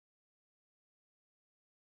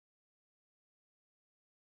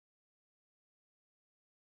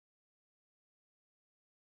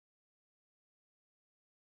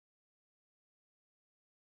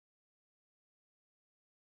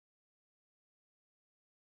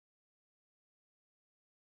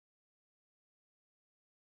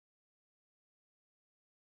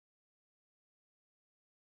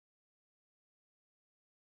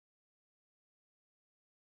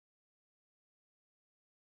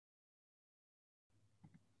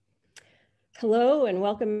Hello and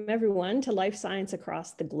welcome everyone to Life Science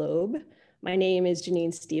Across the Globe. My name is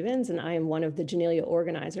Janine Stevens and I am one of the Janelia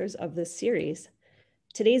organizers of this series.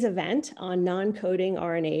 Today's event on non-coding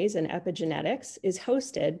RNAs and epigenetics is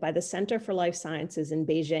hosted by the Center for Life Sciences in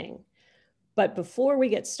Beijing. But before we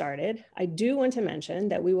get started, I do want to mention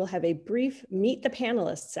that we will have a brief Meet the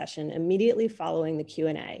Panelists session immediately following the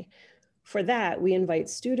Q&A. For that, we invite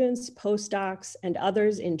students, postdocs, and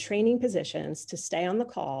others in training positions to stay on the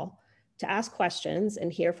call to ask questions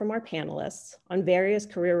and hear from our panelists on various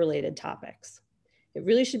career-related topics. It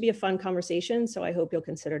really should be a fun conversation, so I hope you'll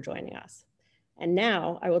consider joining us. And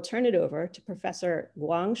now I will turn it over to Professor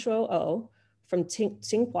Guangshuo from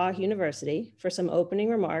Tsinghua University for some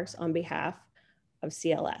opening remarks on behalf of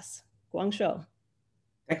CLS. Guangshuo.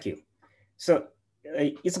 Thank you. So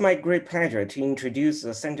it's my great pleasure to introduce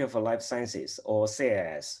the Center for Life Sciences, or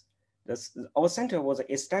CLS. Our center was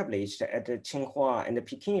established at the Tsinghua and the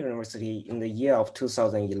Peking University in the year of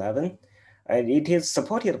 2011, and it is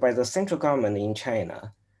supported by the central government in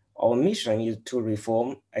China. Our mission is to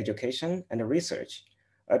reform education and research,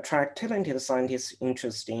 attract talented scientists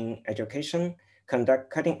interested in education, conduct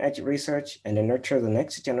cutting-edge research, and nurture the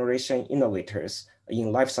next generation innovators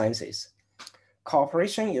in life sciences.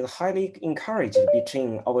 Cooperation is highly encouraged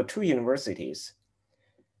between our two universities.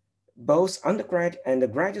 Both undergrad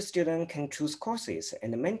and graduate students can choose courses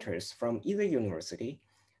and mentors from either university.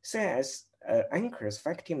 CLS anchors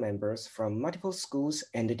faculty members from multiple schools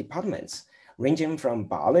and departments, ranging from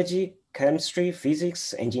biology, chemistry,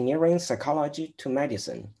 physics, engineering, psychology, to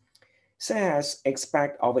medicine. CLS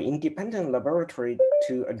expects our independent laboratory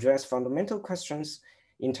to address fundamental questions,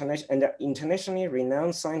 and internationally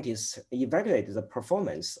renowned scientists evaluate the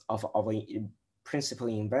performance of our principal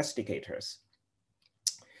investigators.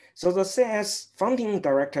 So the CLS founding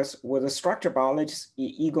directors were the structural biologist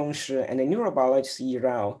Yigong Shi and the neurobiologist Yi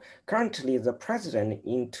Rao, currently the president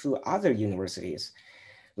in two other universities.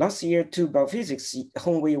 Last year, two biophysicists,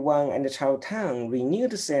 Hongwei Wang and Chao Tang,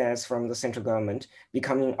 renewed CLS from the central government,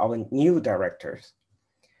 becoming our new directors.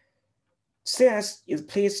 CLS is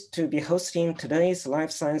pleased to be hosting today's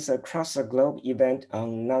Life Science Across the Globe event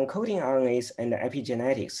on non-coding RNAs and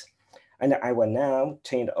epigenetics. And I will now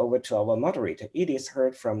turn it over to our moderator, Edith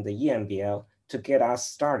from the EMBL, to get us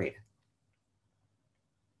started.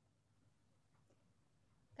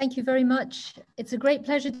 Thank you very much. It's a great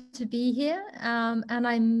pleasure to be here. And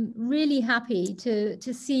I'm really happy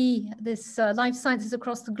to see this Life Sciences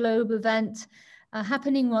Across the Globe event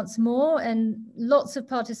happening once more, and lots of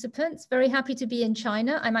participants. Very happy to be in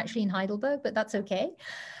China. I'm actually in Heidelberg, but that's okay.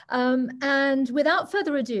 And without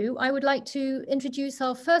further ado, I would like to introduce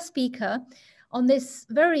our first speaker on this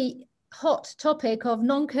very hot topic of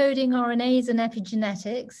non-coding RNAs and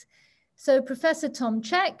epigenetics. So Professor Tom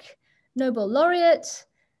Cech, Nobel laureate,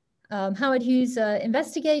 Howard Hughes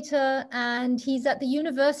investigator, and he's at the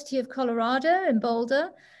University of Colorado in Boulder.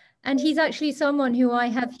 And he's actually someone who I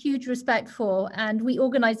have huge respect for. And we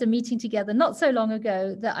organized a meeting together not so long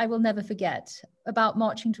ago that I will never forget, about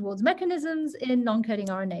marching towards mechanisms in non-coding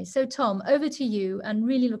RNA. So Tom, over to you, and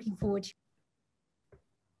really looking forward to.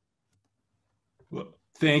 Well,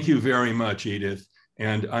 thank you very much, Edith.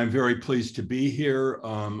 And I'm very pleased to be here.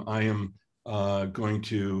 I am going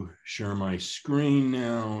to share my screen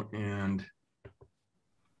now. And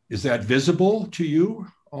is that visible to you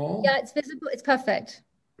all? Yeah, it's visible. It's perfect.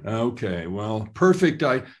 Okay, well, perfect.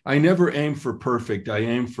 I never aim for perfect. I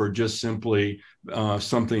aim for just simply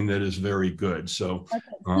something that is very good. So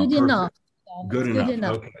good enough. Good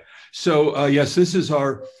enough. Okay. So yes, this is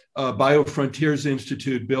our BioFrontiers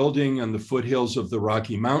Institute building on the foothills of the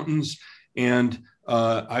Rocky Mountains. And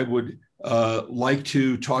I would like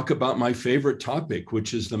to talk about my favorite topic,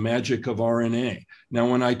 which is the magic of RNA. Now,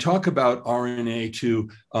 when I talk about RNA to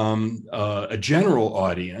a general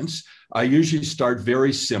audience, I usually start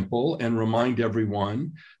very simple and remind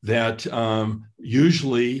everyone that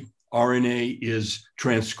usually RNA is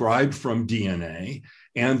transcribed from DNA,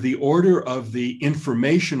 and the order of the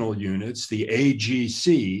informational units, the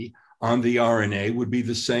AGC on the RNA, would be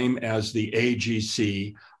the same as the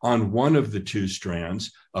AGC on one of the two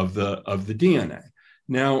strands of the DNA.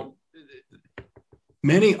 Now,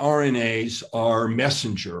 many RNAs are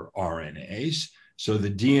messenger RNAs. So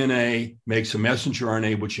the DNA makes a messenger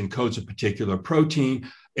RNA which encodes a particular protein.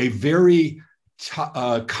 A very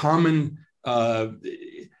common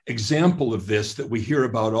example of this that we hear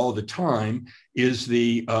about all the time is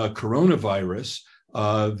the coronavirus,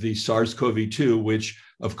 the SARS-CoV-2, which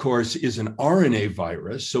of course is an RNA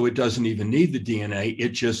virus, so it doesn't even need the DNA. It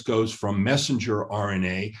just goes from messenger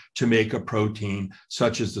RNA to make a protein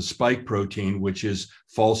such as the spike protein, which is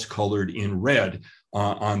false colored in red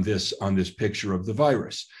on this picture of the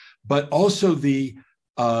virus. But also the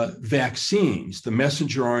vaccines, the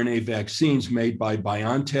messenger RNA vaccines made by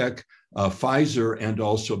BioNTech, Pfizer, and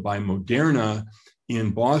also by Moderna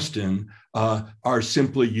in Boston are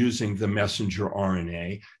simply using the messenger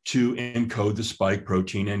RNA to encode the spike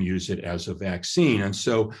protein and use it as a vaccine. And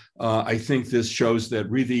so I think this shows that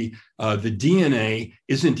really the DNA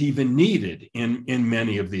isn't even needed in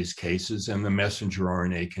many of these cases, and the messenger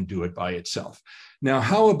RNA can do it by itself. Now,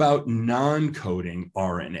 how about non-coding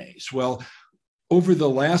RNAs? Well, over the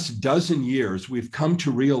last dozen years, we've come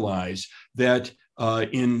to realize that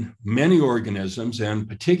in many organisms, and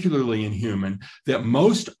particularly in human, that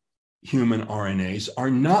most human RNAs are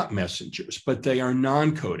not messengers, but they are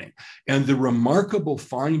non-coding. And the remarkable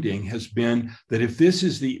finding has been that if this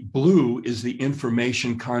is the blue is the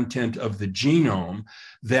information content of the genome,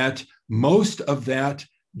 that most of that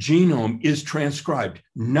genome is transcribed,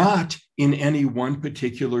 not in any one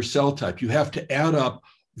particular cell type. You have to add up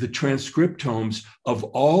the transcriptomes of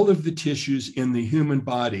all of the tissues in the human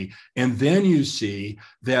body, and then you see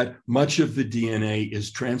that much of the DNA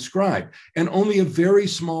is transcribed. And only a very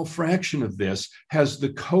small fraction of this has the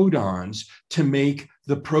codons to make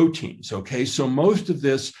the proteins, okay? So most of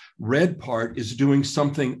this red part is doing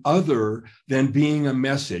something other than being a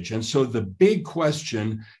message. And so the big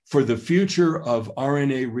question for the future of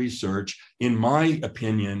RNA research, in my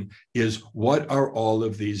opinion, is what are all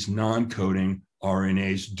of these non-coding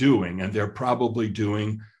RNAs doing? And they're probably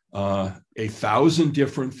doing 1,000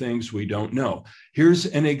 different things we don't know. Here's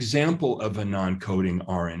an example of a non-coding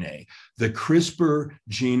RNA, the CRISPR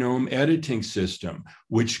genome editing system,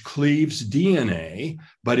 which cleaves DNA,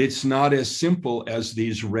 but it's not as simple as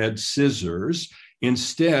these red scissors.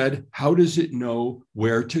 Instead, how does it know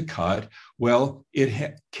where to cut? Well,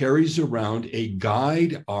 it carries around a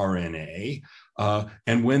guide RNA,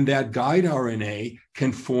 and when that guide RNA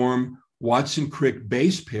can form Watson-Crick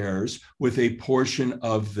base pairs with a portion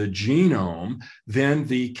of the genome, then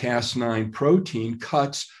the Cas9 protein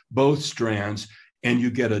cuts both strands, and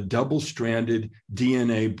you get a double-stranded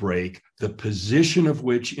DNA break, the position of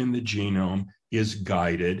which in the genome is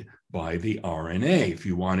guided by the RNA. If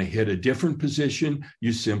you want to hit a different position,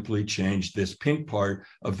 you simply change this pink part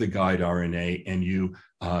of the guide RNA, and you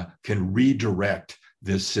can redirect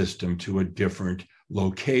this system to a different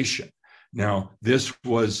location. Now, this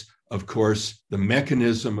was, of course, the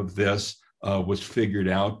mechanism of this was figured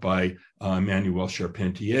out by Emmanuelle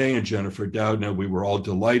Charpentier and Jennifer Doudna. We were all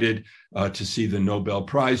delighted to see the Nobel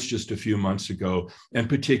Prize just a few months ago, and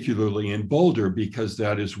particularly in Boulder, because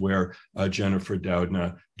that is where Jennifer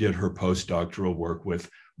Doudna did her postdoctoral work with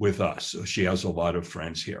us. So she has a lot of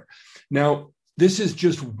friends here. Now, this is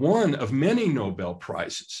just one of many Nobel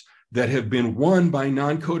Prizes that have been won by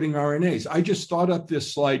non-coding RNAs. I just thought up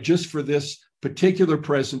this slide just for this particular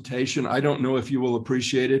presentation. I don't know if you will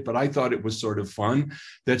appreciate it, but I thought it was sort of fun,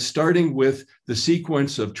 that starting with the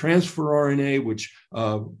sequence of transfer RNA, which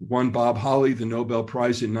won Bob Holly the Nobel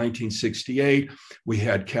Prize in 1968, we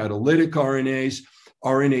had catalytic RNAs,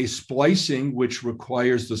 RNA splicing, which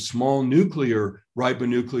requires the small nuclear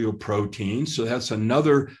ribonucleoprotein. So that's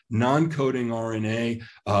another non-coding RNA,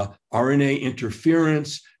 RNA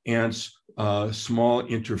interference and small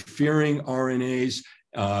interfering RNAs.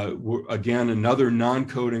 Again, another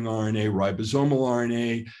non-coding RNA, ribosomal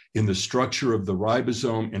RNA, in the structure of the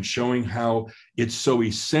ribosome, and showing how it's so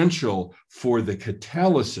essential for the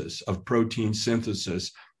catalysis of protein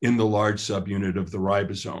synthesis in the large subunit of the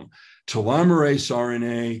ribosome. Telomerase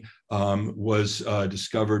RNA was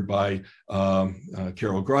discovered by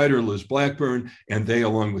Carol Greider, Liz Blackburn, and they,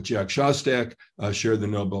 along with Jack Szostak, shared the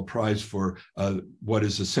Nobel Prize for what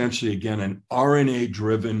is essentially, again, an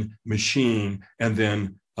RNA-driven machine, and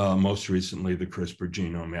then most recently, the CRISPR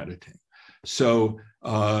genome editing. So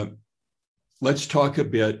let's talk a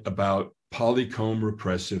bit about polycomb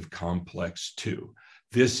repressive complex 2.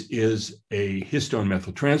 This is a histone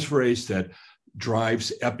methyltransferase that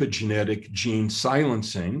drives epigenetic gene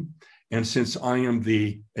silencing. And since I am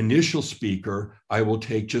the initial speaker, I will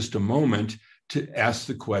take just a moment to ask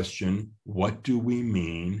the question, what do we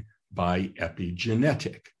mean by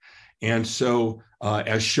epigenetic? And so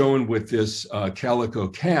as shown with this calico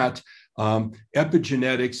cat,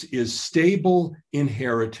 epigenetics is stable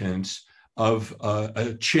inheritance of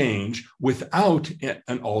a change without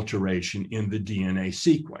an alteration in the DNA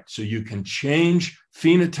sequence. So you can change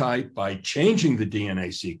phenotype by changing the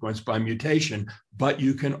DNA sequence by mutation, but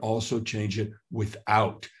you can also change it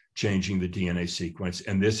without changing the DNA sequence.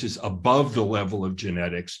 And this is above the level of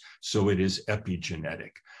genetics, so it is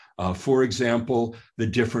epigenetic. For example, the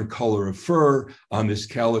different color of fur on this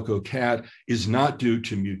calico cat is not due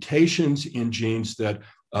to mutations in genes that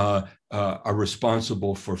are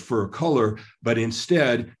responsible for fur color, but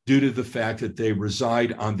instead due to the fact that they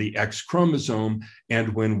reside on the X chromosome.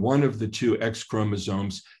 And when one of the two X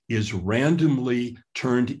chromosomes is randomly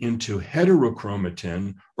turned into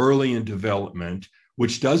heterochromatin early in development,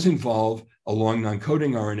 which does involve a long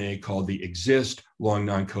non-coding RNA called the exist long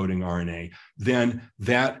non-coding RNA, then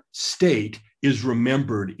that state is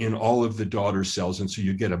remembered in all of the daughter cells. And so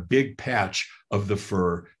you get a big patch of the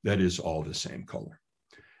fur that is all the same color.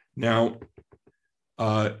 Now,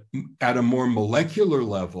 at a more molecular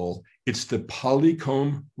level, it's the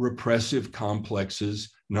polycomb repressive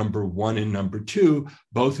complexes number 1 and number 2,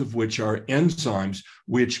 both of which are enzymes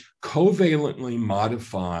which covalently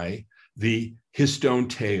modify the histone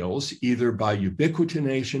tails, either by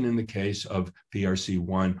ubiquitination in the case of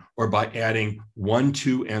PRC1, or by adding 1,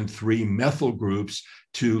 2, and 3 methyl groups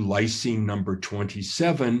to lysine number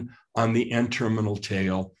 27 on the N-terminal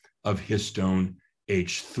tail of histone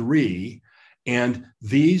H3. And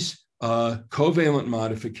these covalent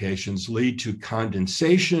modifications lead to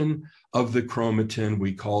condensation of the chromatin.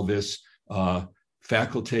 We call this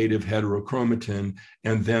facultative heterochromatin.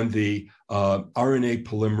 And then the RNA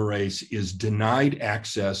polymerase is denied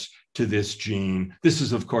access to this gene. This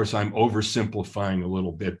is, of course, I'm oversimplifying a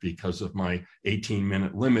little bit because of my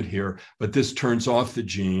 18-minute limit here, but this turns off the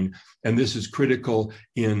gene. And this is critical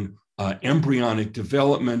in embryonic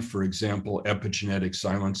development, for example, epigenetic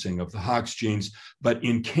silencing of the Hox genes. But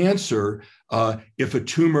in cancer, if a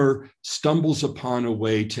tumor stumbles upon a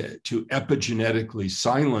way to epigenetically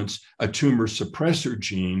silence a tumor suppressor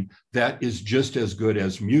gene, that is just as good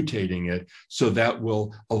as mutating it. So that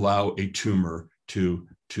will allow a tumor to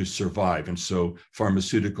survive. And so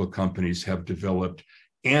pharmaceutical companies have developed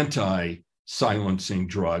anti-silencing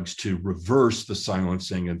drugs to reverse the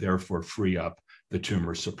silencing and therefore free up the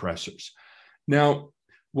tumor suppressors. Now,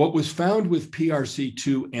 what was found with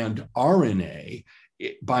PRC2 and RNA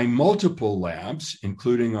by multiple labs,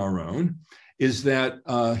 including our own, is that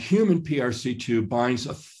human PRC2 binds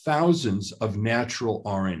thousands of natural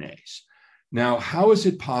RNAs. Now, how is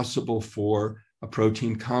it possible for a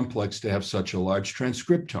protein complex to have such a large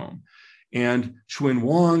transcriptome? And Xuan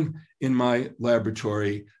Wang in my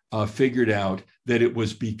laboratory figured out that it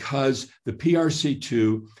was because the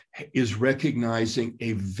PRC2 is recognizing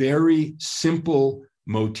a very simple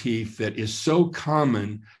motif that is so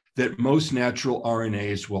common that most natural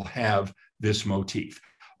RNAs will have this motif.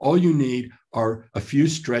 All you need are a few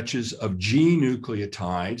stretches of G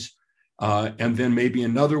nucleotides, and then maybe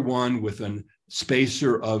another one with a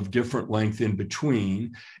spacer of different length in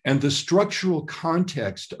between. And the structural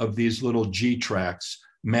context of these little G tracks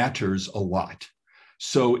matters a lot.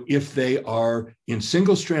 So if they are in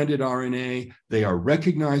single-stranded RNA, they are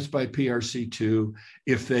recognized by PRC2.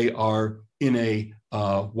 If they are in a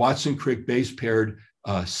Watson-Crick base paired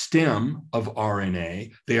stem of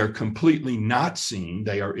RNA, they are completely not seen.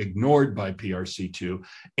 They are ignored by PRC2.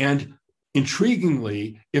 And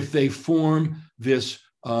intriguingly, if they form this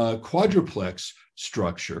quadruplex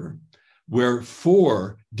structure, where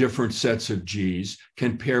 4 different sets of Gs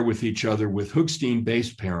can pair with each other with Hookstein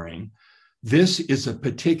base pairing, this is a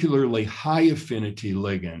particularly high affinity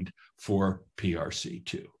ligand for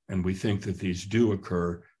PRC2. And we think that these do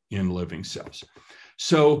occur in living cells.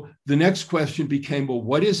 So the next question became, well,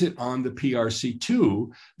 what is it on the PRC2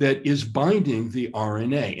 that is binding the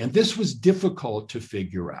RNA? And this was difficult to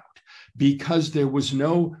figure out because there was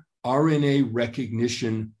no RNA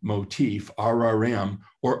recognition motif, RRM,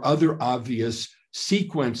 or other obvious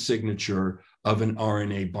sequence signature of an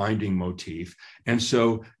RNA binding motif. And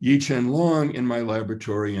so Yi-Chen Long in my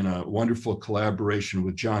laboratory, in a wonderful collaboration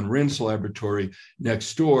with John Rin's laboratory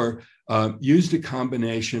next door, used a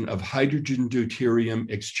combination of hydrogen deuterium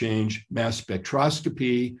exchange mass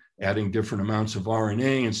spectroscopy, adding different amounts of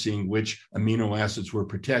RNA and seeing which amino acids were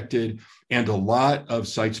protected, and a lot of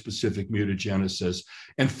site-specific mutagenesis,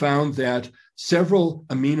 and found that several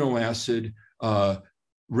amino acid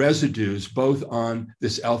residues, both on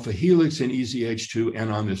this alpha helix in EZH2 and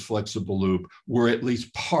on this flexible loop, were at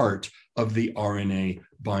least part of the RNA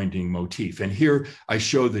binding motif. And here I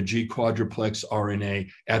show the G quadruplex RNA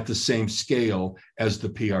at the same scale as the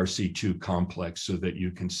PRC2 complex so that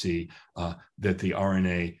you can see that the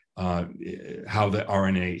RNA how the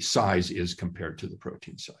RNA size is compared to the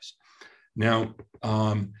protein size. Now,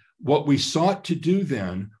 what we sought to do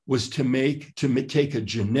then was to take a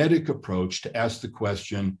genetic approach to ask the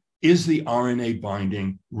question, is the RNA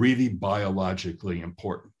binding really biologically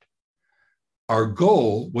important? Our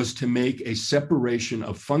goal was to make a separation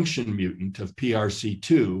of function mutant of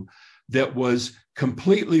PRC2 that was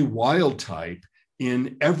completely wild type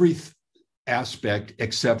in every aspect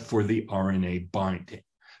except for the RNA binding,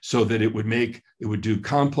 so that it would do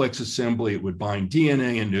complex assembly, it would bind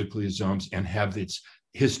DNA and nucleosomes and have its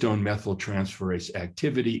histone methyltransferase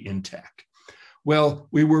activity intact. Well,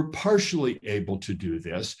 we were partially able to do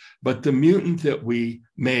this, but the mutant that we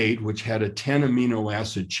made, which had a 10 amino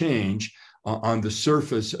acid change on the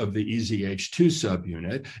surface of the EZH2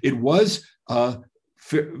 subunit, it was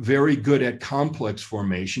very good at complex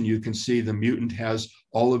formation. You can see the mutant has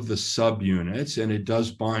all of the subunits, and it does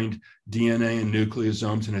bind DNA and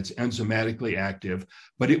nucleosomes, and it's enzymatically active,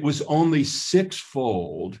 but it was only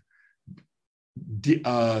 6-fold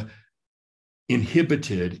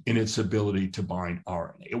inhibited in its ability to bind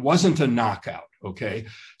RNA. It wasn't a knockout, okay?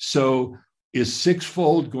 So is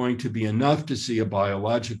 6-fold going to be enough to see a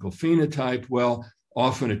biological phenotype? Well,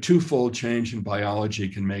 often a 2-fold change in biology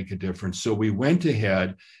can make a difference. So we went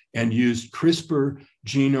ahead and used CRISPR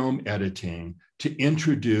genome editing to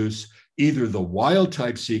introduce either the wild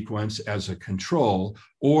type sequence as a control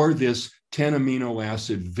or this 10 amino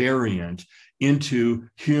acid variant into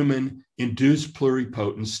human induced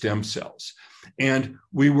pluripotent stem cells. And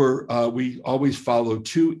we always follow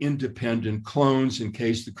 2 independent clones in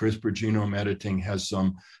case the CRISPR genome editing has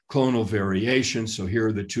some clonal variation. So here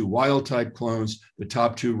are the 2 wild type clones, the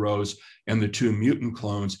top 2 rows, and the 2 mutant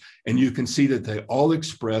clones. And you can see that they all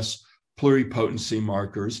express pluripotency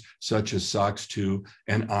markers such as SOX2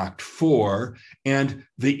 and OCT4. And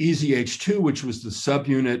the EZH2, which was the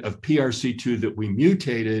subunit of PRC2 that we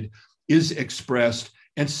mutated, is expressed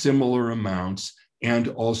at similar amounts and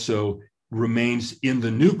also remains in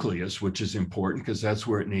the nucleus, which is important because that's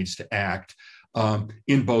where it needs to act,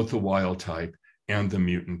 in both the wild type and the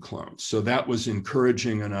mutant clones. So that was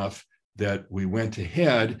encouraging enough that we went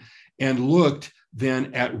ahead and looked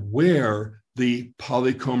then at where the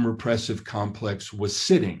polycomb repressive complex was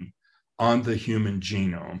sitting on the human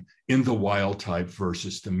genome in the wild type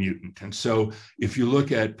versus the mutant. And so if you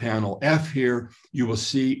look at panel F here, you will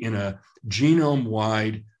see in a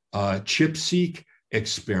genome-wide ChIP-seq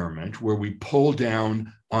experiment where we pull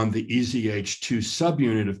down on the EZH2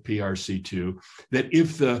 subunit of PRC2 that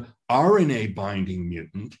if the RNA binding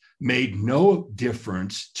mutant made no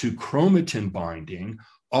difference to chromatin binding,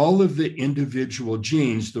 all of the individual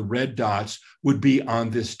genes, the red dots, would be on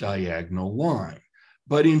this diagonal line.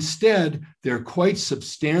 But instead, they're quite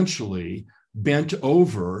substantially bent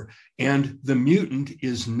over, and the mutant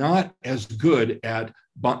is not as good at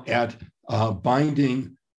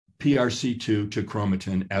binding PRC2 to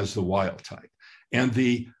chromatin as the wild type. And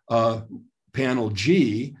the panel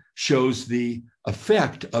G shows the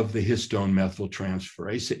effect of the histone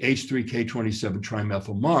methyltransferase, the H3K27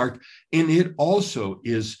 trimethyl mark, and it also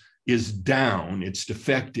is down, it's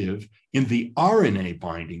defective in the RNA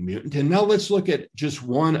binding mutant. And now let's look at just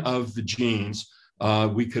one of the genes.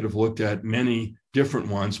 We could have looked at many different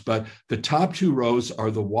ones, but the top 2 rows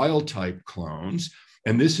are the wild type clones.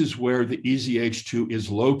 And this is where the EZH2 is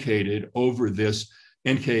located over this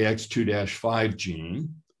NKX2-5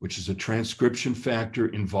 gene, which is a transcription factor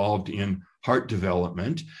involved in heart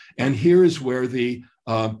development. And here is where the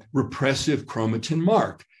repressive chromatin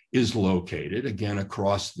mark is located, again,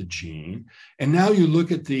 across the gene. And now you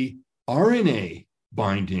look at the RNA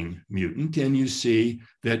binding mutant, and you see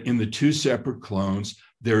that in the 2 separate clones,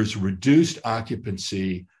 there's reduced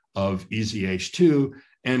occupancy of EZH2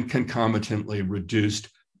 and concomitantly reduced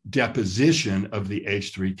deposition of the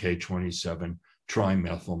H3K27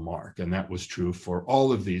 trimethyl mark. And that was true for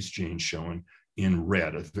all of these genes shown in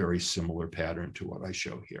red, a very similar pattern to what I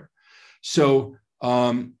show here. So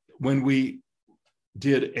when we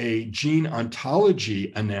did a gene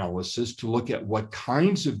ontology analysis to look at what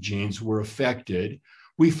kinds of genes were affected,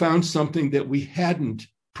 we found something that we hadn't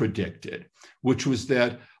predicted, which was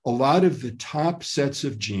that a lot of the top sets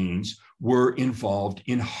of genes were involved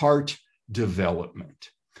in heart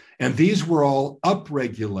development. And these were all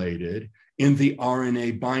upregulated in the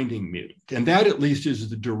RNA binding mutant. And that at least is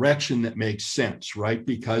the direction that makes sense, right?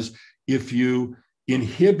 Because if you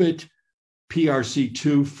inhibit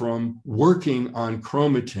PRC2 from working on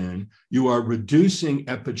chromatin, you are reducing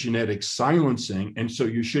epigenetic silencing. And so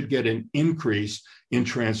you should get an increase in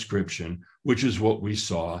transcription, which is what we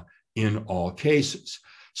saw in all cases.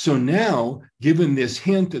 So now, given this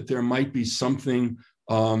hint that there might be something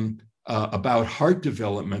about heart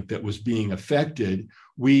development that was being affected,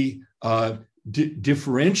 we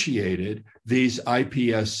differentiated these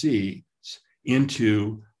iPSCs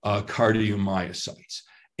into cardiomyocytes.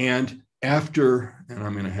 And after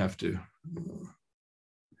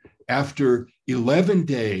 11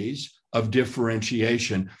 days of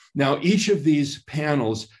differentiation, now each of these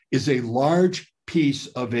panels is a large piece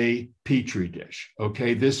of a Petri dish.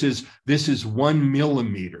 Okay, this is 1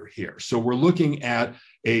 millimeter here. So we're looking at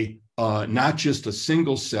a not just a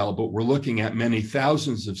single cell, but we're looking at many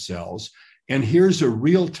thousands of cells. And here's a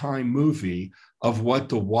real-time movie of what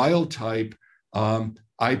the wild type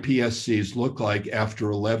iPSCs look like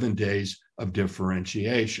after 11 days of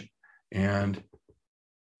differentiation. And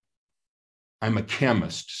I'm a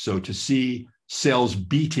chemist, so to see cells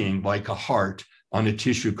beating like a heart on a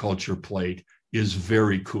tissue culture plate is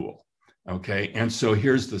very cool, okay? And so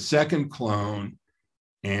here's the second clone,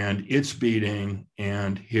 and it's beating,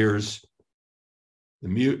 and here's the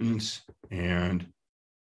mutants, and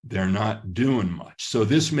they're not doing much. So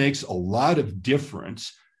this makes a lot of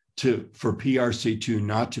difference for PRC2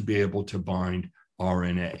 not to be able to bind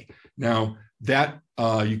RNA. Now, that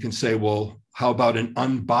you can say, well, how about an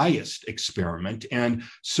unbiased experiment? And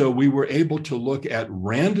so we were able to look at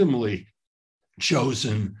randomly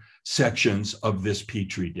chosen sections of this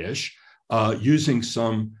Petri dish using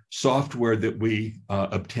some software that we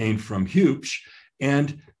obtained from HHMI.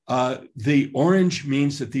 And the orange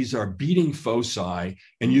means that these are beating foci.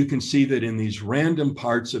 And you can see that in these random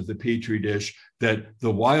parts of the Petri dish that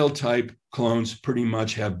the wild type clones pretty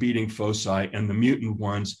much have beating foci, and the mutant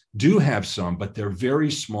ones do have some, but they're very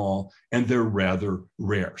small and they're rather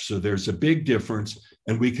rare. So there's a big difference,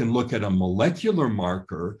 and we can look at a molecular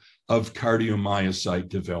marker of cardiomyocyte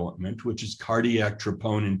development, which is cardiac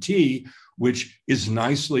troponin T, which is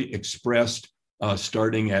nicely expressed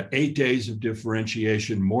starting at 8 days of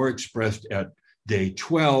differentiation, more expressed at day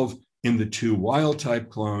 12 in the 2 wild type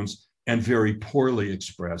clones, and very poorly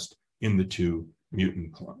expressed in the 2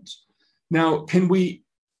 mutant clones. Now, can we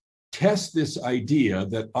test this idea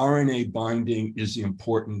that RNA binding is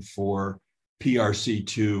important for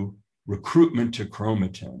PRC2 recruitment to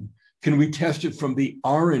chromatin? Can we test it from the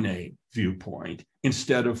RNA viewpoint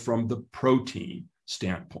instead of from the protein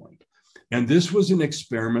standpoint? And this was an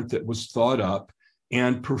experiment that was thought up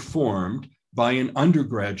and performed by an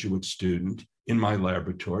undergraduate student in my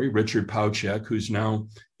laboratory, Richard Pauchek, who's now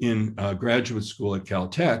in graduate school at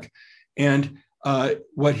Caltech. And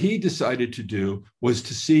what he decided to do was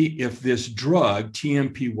to see if this drug,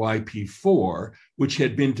 TMP-YP4, which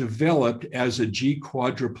had been developed as a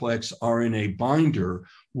G-quadruplex RNA binder,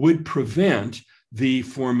 would prevent the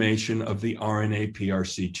formation of the RNA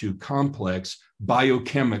PRC2 complex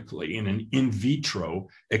biochemically in an in vitro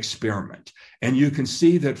experiment. And you can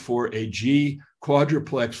see that for a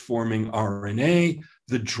G-quadruplex forming RNA,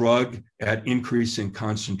 the drug at increasing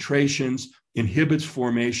concentrations inhibits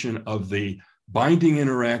formation of the binding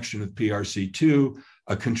interaction with PRC2,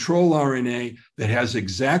 a control RNA that has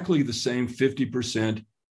exactly the same 50%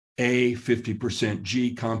 A, 50%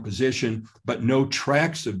 G composition, but no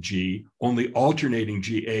tracks of G, only alternating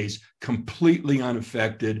GAs, completely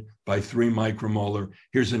unaffected by 3 micromolar.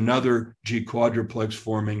 Here's another G quadruplex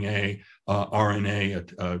forming A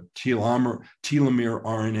RNA, a telomere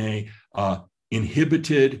RNA,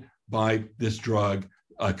 inhibited by this drug,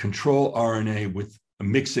 a control RNA with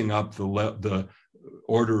mixing up the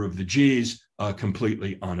order of the Gs,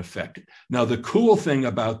 completely unaffected. Now, the cool thing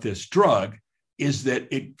about this drug is that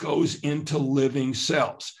it goes into living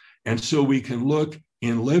cells. And so we can look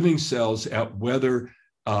in living cells at whether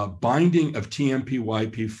binding of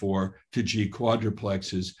TMP-YP4 to G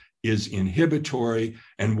quadruplexes is inhibitory.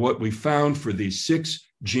 And what we found for these 6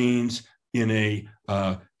 genes in a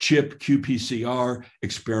CHIP qPCR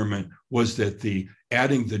experiment was that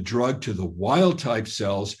adding the drug to the wild type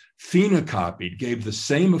cells phenocopied, gave the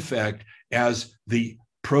same effect as the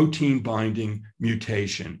protein binding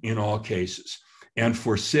mutation in all cases. And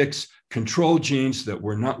for 6 control genes that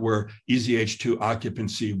were not, where EZH2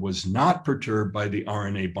 occupancy was not perturbed by the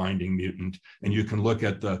RNA binding mutant, and you can look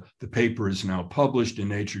at the paper is now published in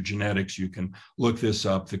Nature Genetics, you can look this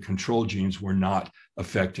up, the control genes were not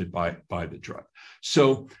affected by the drug.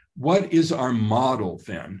 So what is our model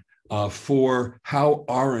then for how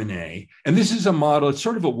RNA, and this is a model, it's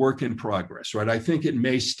sort of a work in progress, right? I think it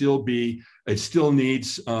may still be, it still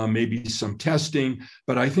needs maybe some testing,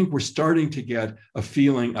 but I think we're starting to get a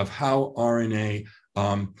feeling of how RNA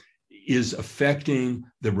is affecting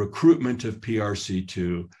the recruitment of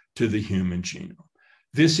PRC2 to the human genome.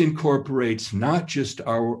 This incorporates not just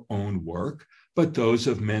our own work, but those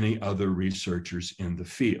of many other researchers in the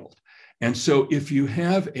field. And so if you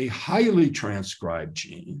have a highly transcribed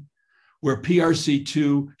gene where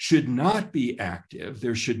PRC2 should not be active,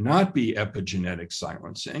 there should not be epigenetic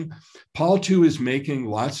silencing, Pol2 is making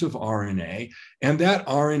lots of RNA, and that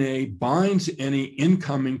RNA binds any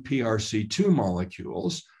incoming PRC2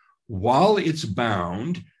 molecules. While it's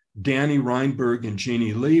bound, Danny Reinberg and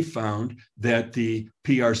Jeannie Lee found that the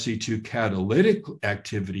PRC2 catalytic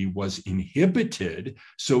activity was inhibited,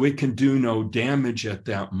 so it can do no damage at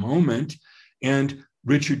that moment. And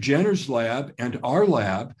Richard Jenner's lab and our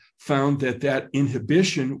lab found that that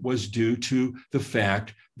inhibition was due to the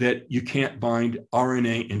fact that you can't bind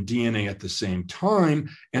RNA and DNA at the same time.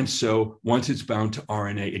 And so once it's bound to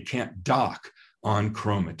RNA, it can't dock on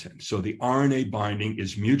chromatin. So the RNA binding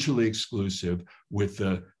is mutually exclusive with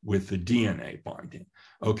the DNA binding.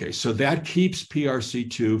 Okay, so that keeps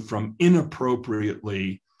PRC2 from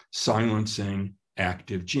inappropriately silencing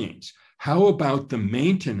active genes. How about the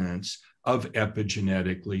maintenance of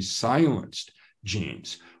epigenetically silenced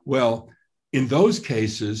genes? Well, in those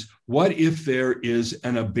cases, what if there is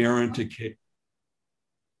an aberrant occasion?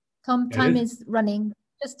 Tom, time is running.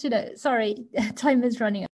 Just to know, sorry, time is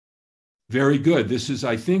running. Very good. This is,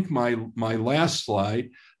 I think, my last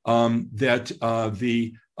slide, that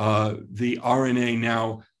the RNA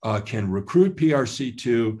now can recruit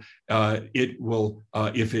PRC2. It will,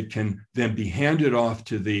 if it can then be handed off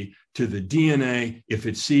to the DNA, if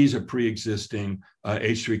it sees a pre-existing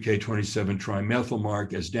H3K27 trimethyl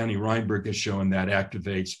mark, as Danny Reinberg has shown, that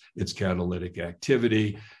activates its catalytic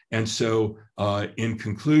activity. And so in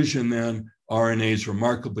conclusion then, RNA is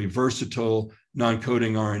remarkably versatile.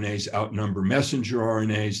 Non-coding RNAs outnumber messenger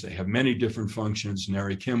RNAs. They have many different functions.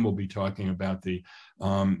 Narry Kim will be talking about the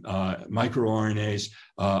microRNAs.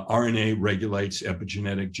 RNA regulates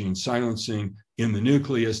epigenetic gene silencing in the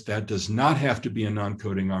nucleus. That does not have to be a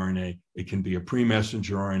non-coding RNA. It can be a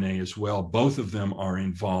pre-messenger RNA as well. Both of them are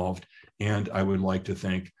involved. And I would like to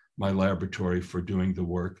thank my laboratory for doing the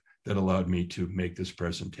work that allowed me to make this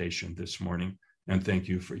presentation this morning. And thank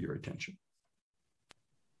you for your attention.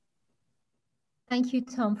 Thank you,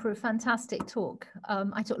 Tom, for a fantastic talk.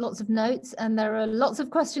 I took lots of notes and there are lots of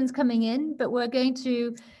questions coming in, but we're going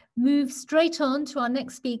to move straight on to our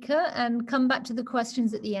next speaker and come back to the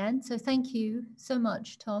questions at the end. So thank you so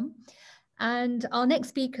much, Tom. And our next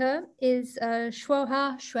speaker is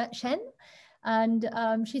Xiaohua Shen, and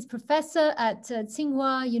she's professor at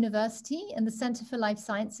Tsinghua University and the Center for Life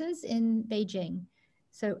Sciences in Beijing.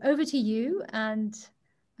 So over to you, and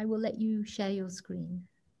I will let you share your screen.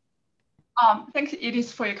 Thanks,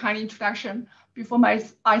 Edith, for your kind introduction. Before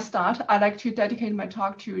I start, I'd like to dedicate my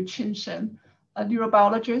talk to Shen, a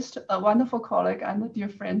neurobiologist, a wonderful colleague, and a dear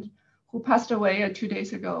friend who passed away 2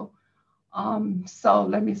 days ago. So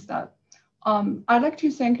let me start. I'd like to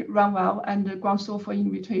thank Runwell and Guangshuo for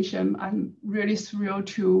invitation. I'm really thrilled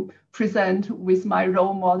to present with my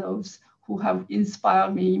role models who have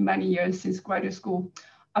inspired me many years since graduate school.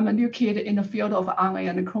 I'm a new kid in the field of RNA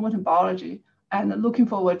and chromatin biology, and looking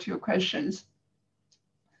forward to your questions.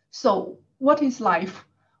 So what is life?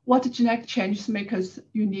 What genetic changes make us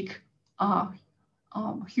unique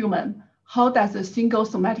human? How does a single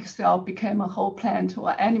somatic cell become a whole plant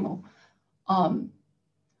or animal?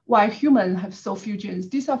 Why humans have so few genes?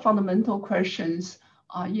 These are fundamental questions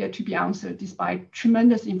yet to be answered despite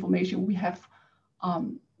tremendous information we have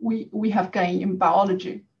gained in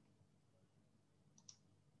biology.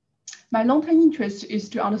 My long-term interest is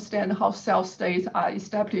to understand how cell states are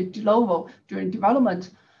established de novo during development.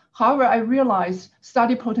 However, I realized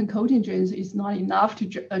study protein coding genes is not enough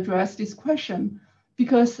to address this question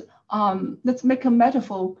because let's make a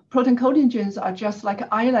metaphor. Protein coding genes are just like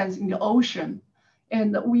islands in the ocean.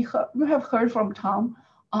 And we have heard from Tom,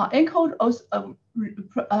 ENCODE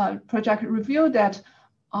project revealed that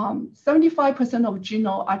 75% of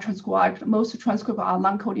genomes are transcribed. Most transcripts are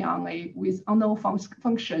non-coding RNA with unknown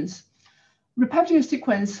functions. Repetitive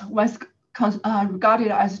sequence, once regarded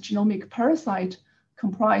as a genomic parasite,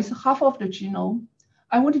 comprise half of the genome.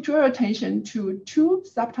 I want to draw your attention to two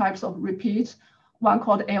subtypes of repeats, one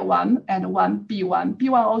called L1 and one B1.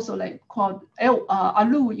 B1 also called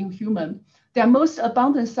ALU in human. They are most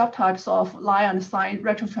abundant subtypes of line and sign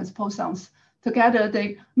retrotransposons. Together,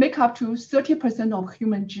 they make up to 30% of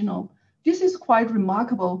human genome. This is quite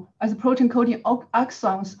remarkable as protein coding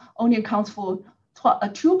exons only accounts for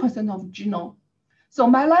 2% of genome. So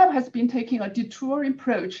my lab has been taking a detour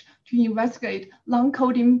approach to investigate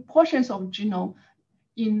non-coding portions of genome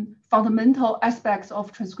in fundamental aspects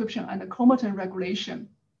of transcription and chromatin regulation.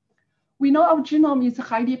 We know our genome is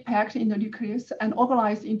highly packed in the nucleus and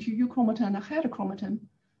organized into euchromatin and heterochromatin,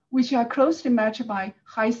 which are closely matched by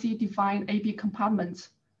high C-defined AB compartments.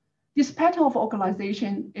 This pattern of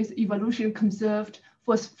organization is evolutionarily conserved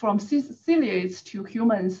from ciliates to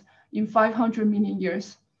humans in 500 million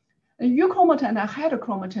years. A euchromatin and a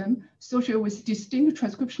heterochromatin associate with distinct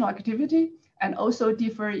transcriptional activity and also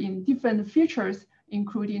differ in different features,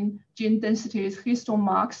 including gene densities, histone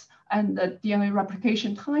marks, and the DNA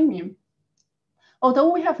replication timing.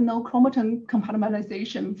 Although we have no chromatin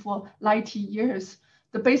compartmentalization for light years,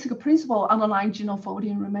 the basic principle underlying genome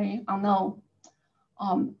folding remain unknown.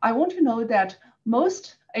 I want to know that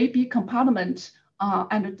most AB compartment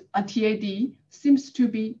and a TAD seems to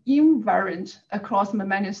be invariant across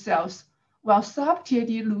mammalian cells, while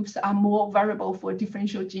sub-TAD loops are more variable for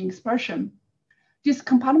differential gene expression. This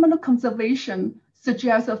compartmental conservation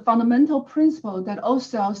suggests a fundamental principle that all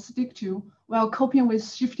cells stick to while coping with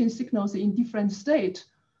shifting signals in different states.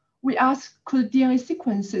 We ask, could DNA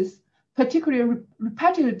sequences, particularly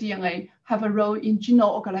repetitive DNA, have a role in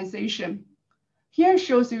genome organization? Here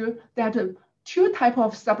shows you that two types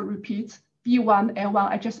of subrepeats, B1, L1,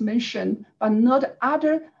 I just mentioned, but not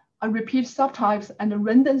other repeat subtypes and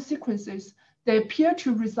random sequences, they appear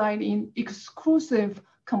to reside in exclusive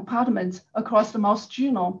compartments across the mouse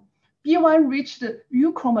genome. B1-rich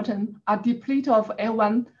euchromatin are depleted of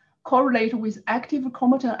L1, correlate with active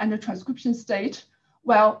chromatin and the transcription state,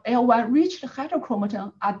 while L1-rich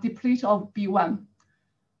heterochromatin are depleted of B1.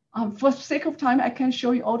 For sake of time, I can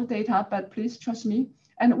show you all the data, but please trust me.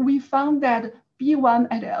 And we found that B1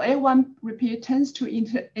 and L1 repeat tends to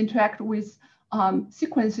interact with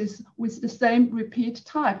sequences with the same repeat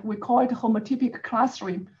type. We call it homotypic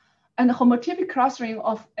clustering. And the homotypic clustering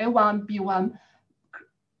of L1 B1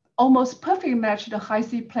 almost perfectly match the high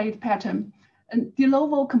C plate pattern. And de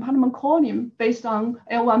novo compartment calling based on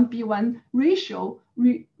L1 B1 ratio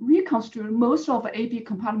reconstruct most of AB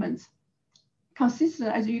compartments.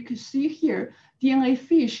 Consistent, as you can see here, DNA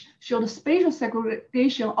fish show the spatial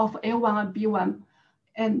segregation of L1 and B1.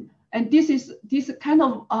 And this kind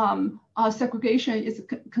of segregation is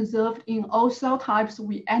conserved in all cell types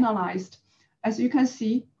we analyzed. As you can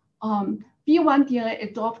see, B1 DNA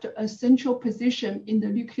adopt a central position in the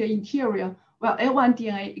nuclear interior, while L1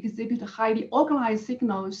 DNA exhibit highly organized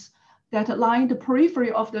signals that line the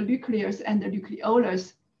periphery of the nucleus and the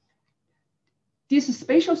nucleolus. This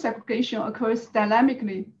spatial segregation occurs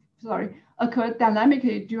dynamically during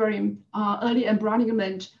early embryonic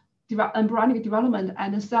development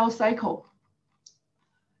and the cell cycle.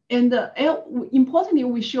 And importantly,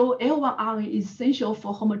 we show L1 RNA is essential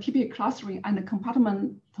for homotypic clustering and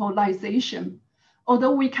compartmentalization.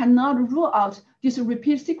 Although we cannot rule out these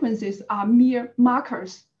repeat sequences are mere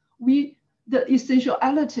markers, the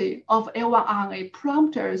essentiality of L1 RNA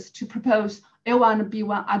prompts us to propose L1 and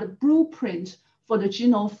B1 are the blueprint for the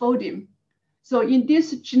genome folding. So in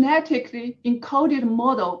this genetically encoded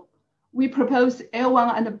model, we propose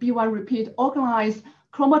L1 and B1 repeat organized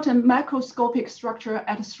chromatin macroscopic structure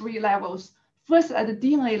at 3 levels. First, at the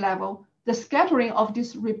DNA level, the scattering of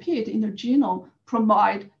this repeat in the genome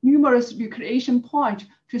provide numerous nucleation points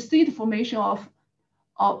to seed the formation of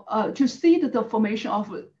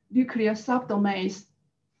nuclear subdomains.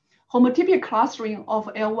 Homotypic clustering of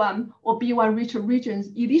L1 or B1 rich regions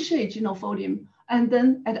initiate genome folding, and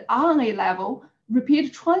then at RNA level,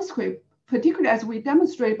 repeat transcript, particularly as we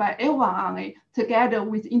demonstrate by L1 RNA, together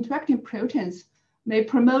with interacting proteins, may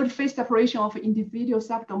promote phase separation of individual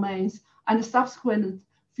subdomains and subsequent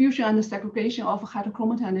fusion and segregation of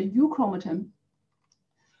heterochromatin and euchromatin.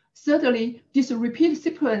 Certainly, this repeat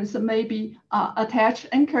sequence may be attached,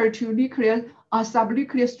 anchored to nuclear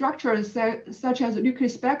subnuclear structures such as nuclear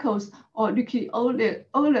speckles or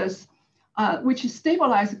nucleolus, which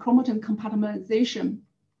stabilize chromatin compartmentalization.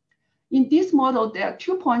 In this model, there are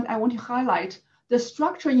 2 points I want to highlight. The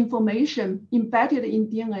structural information embedded in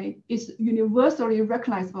DNA is universally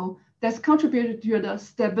recognizable. That's contributed to the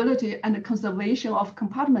stability and the conservation of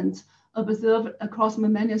compartments observed across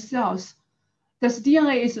mammalian cells. Thus,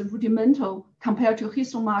 DNA is rudimental compared to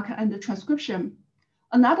histone mark and the transcription.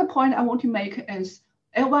 Another point I want to make is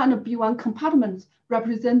L1 and B1 compartments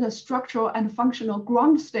represent the structural and functional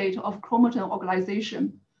ground state of chromatin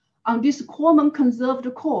organization. On this common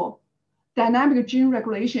conserved core, dynamic gene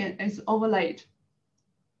regulation is overlaid.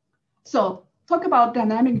 So, talk about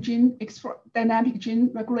dynamic gene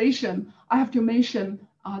regulation, I have to mention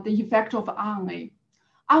the effect of RNA.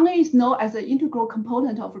 RNA is known as an integral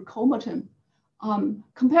component of chromatin.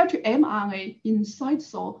 Compared to mRNA in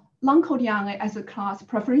cytosol, long-coding RNA as a class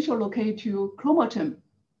preferential locate to chromatin.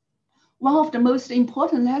 One of the most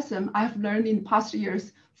important lessons I've learned in the past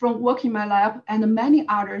years from working in my lab and many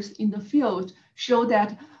others in the field show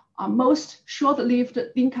that most short-lived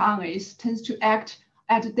link RNAs tends to act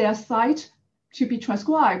at their site to be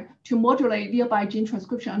transcribed to modulate nearby gene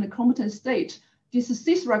transcription and chromatin state. This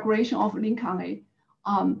cis-regulation of link RNA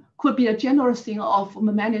could be a general thing of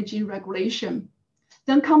mammalian gene regulation.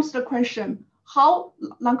 Then comes the question, how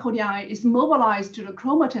long coding RNA is mobilized to the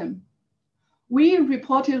chromatin. We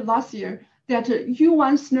reported last year that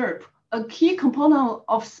U1 SNRP, a key component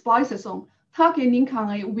of spliceosome, target link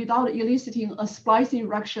RNA without eliciting a splicing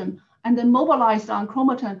reaction and then mobilized on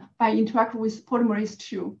chromatin by interaction with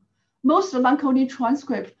polymerase II. Most long-coding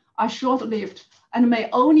transcripts are short-lived and may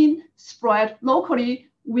only spread locally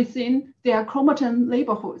within their chromatin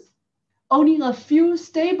neighborhoods. Only a few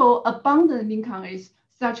stable abundant link RNAs,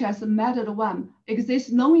 such as MED1,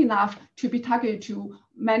 exist long enough to be targeted to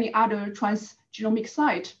many other transgenomic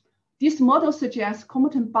sites. This model suggests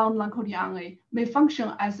chromatin-bound long-coding RNA may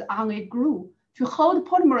function as RNA glue to hold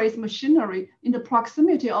polymerase machinery in the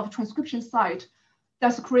proximity of transcription site,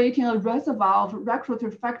 thus creating a reservoir of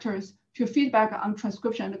regulatory factors to feedback on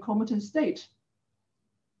transcription and chromatin state.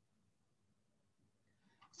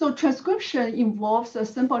 So transcription involves the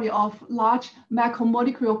assembly of large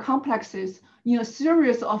macromolecule complexes in a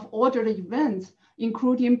series of ordered events,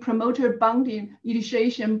 including promoter binding,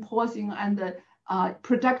 initiation, pausing, and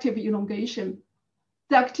productive elongation.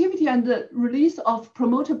 The activity and the release of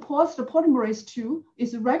promoter paused polymerase II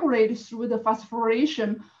is regulated through the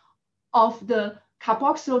phosphorylation of the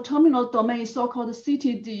carboxyl terminal domain, so-called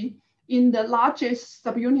CTD, in the largest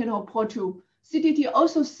subunit of POR2. CTD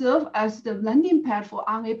also serves as the landing pad for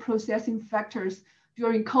RNA processing factors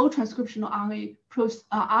during co-transcriptional RNA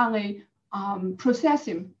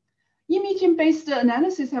processing. Imaging-based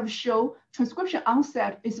analysis have shown transcription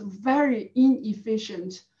onset is very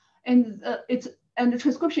inefficient, and the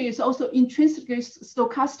transcription is also intrinsically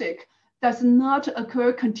stochastic, does not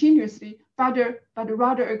occur continuously, but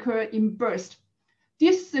rather occur in bursts.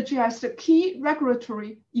 This suggests a key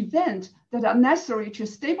regulatory event that are necessary to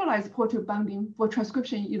stabilize POR2 binding for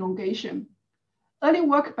transcription elongation. Early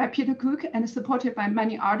work by Peter Cook and supported by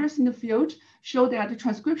many others in the field show that the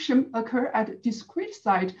transcription occur at a discrete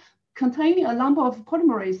site containing a number of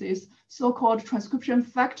polymerases, so-called transcription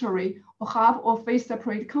factory or half or phase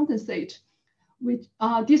separate condensate.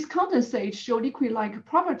 These condensates show liquid-like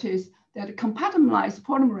properties that compartmentalize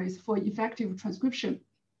polymerase for effective transcription.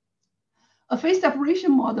 A phase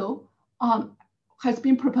separation model has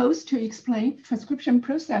been proposed to explain transcription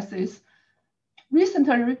processes.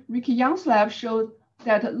 Recently, Ricky Young's lab showed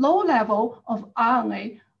that low level of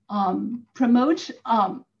RNA promote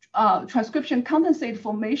transcription condensate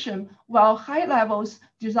formation, while high levels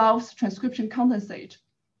dissolves transcription condensate.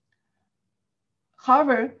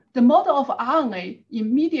 However, the model of RNA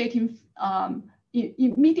in mediating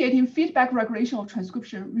feedback regulation of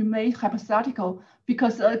transcription remains hypothetical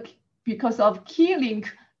because of key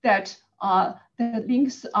link that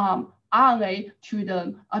links RNA to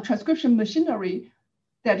the transcription machinery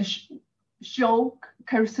that show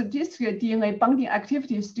characteristic DNA binding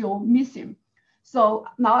activity is still missing. So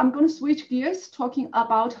now I'm going to switch gears, talking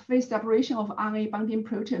about phase separation of RNA binding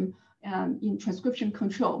protein in transcription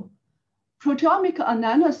control. Proteomic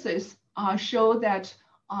analysis show that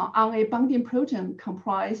RNA binding protein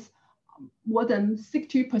comprise more than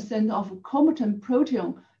 60% of chromatin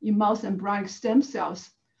protein in mouse embryonic stem cells.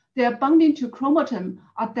 Their binding to chromatin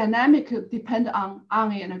are dynamically dependent on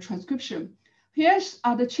RNA and transcription. Here's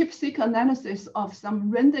the ChIP-seq analysis of some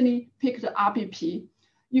randomly picked RBP.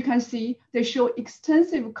 You can see they show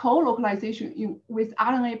extensive co-localization with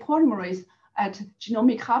RNA polymerase at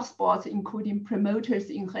genomic hotspots, including promoters,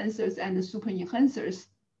 enhancers, and super enhancers.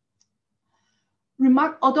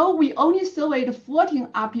 Although we only surveyed 14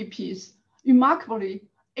 RPPs, remarkably,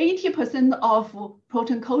 80% of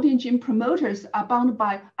protein coding gene promoters are bound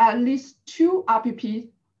by at least 2 RPPs,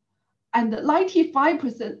 and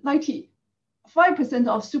 95%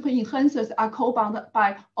 of super enhancers are co-bound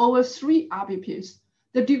by over 3 RPPs.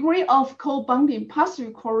 The degree of co-binding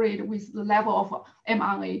positively correlates with the level of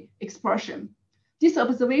mRNA expression. This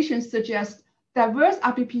observation suggests diverse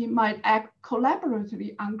RPP might act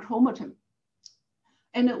collaboratively on chromatin.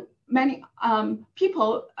 And many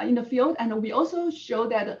people in the field, and we also show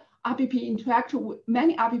that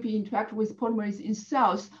many RPP interact with polymerase in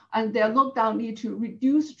cells, and their lockdown lead to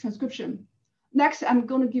reduced transcription. Next, I'm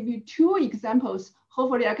going to give you 2 examples.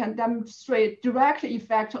 Hopefully, I can demonstrate direct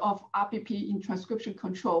effect of RPP in transcription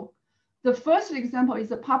control. The first example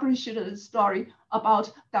is a published story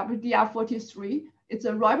about WDR43. It's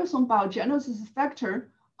a ribosome biogenesis factor.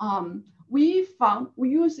 We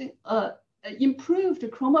using an improved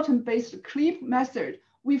chromatin-based clip method.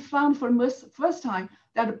 We found for the first time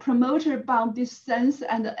that the promoter bound this sense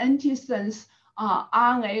and antisense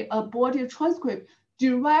RNA aboard transcript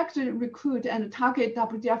direct recruit and target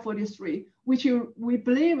WDF43, which we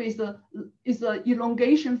believe is the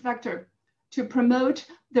elongation factor to promote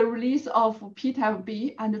the release of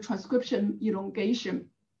P-type-B and the transcription elongation.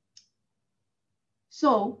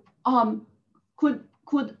 So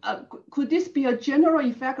could this be a general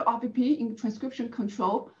effect of RBP in transcription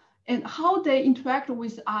control, and how they interact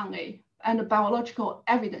with RNA and biological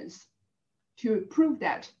evidence to prove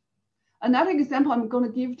that? Another example I'm going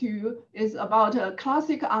to give to you is about a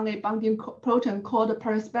classic RNA binding protein called the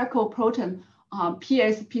perispecial protein,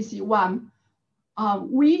 PSPC1.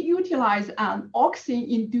 We utilize an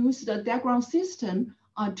auxin-induced diagram system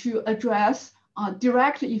to address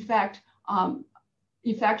direct effect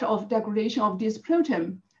of degradation of this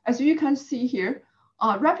protein. As you can see here,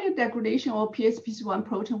 rapid degradation of PSPC1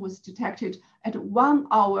 protein was detected at 1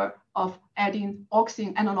 hour of adding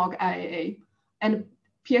auxin analog IAA, and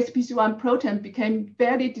PSPC1 protein became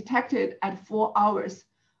barely detected at 4 hours.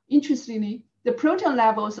 Interestingly, the protein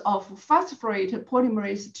levels of phosphorate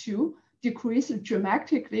polymerase 2 decreased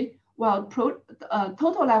dramatically, while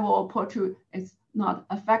total level of POR2 is not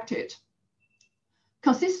affected.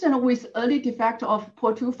 Consistent with early defect of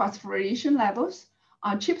POR2 phosphorylation levels,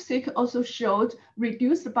 ChIP-seq also showed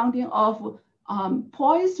reduced bonding of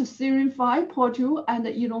poised serine 5 POR2 and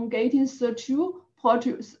elongating SIR2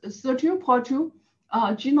 POR2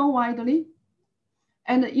 genome-widely.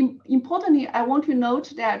 And importantly, I want to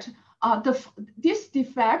note that this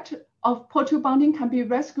defect of POR2 bonding can be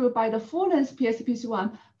rescued by the full-length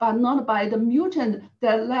PSPC1, but not by the mutant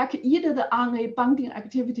that lack either the RNA bonding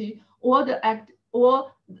activity or the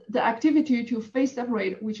activity to phase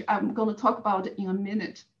separate, which I'm going to talk about in a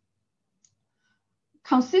minute.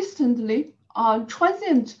 Consistently,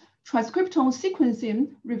 transient transcriptome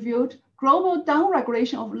sequencing revealed global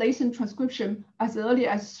downregulation of latent transcription as early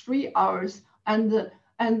as 3 hours, and the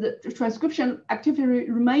transcription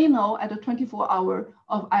activity remain low at the 24-hour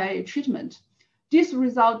of IA treatment. This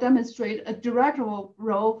result demonstrates a direct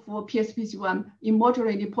role for PSPC1 in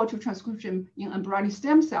modulating POR2 transcription in embryonic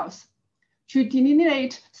stem cells. To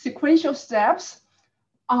delineate sequential steps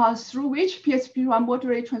through which PSPC1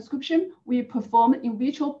 modulates transcription, we perform in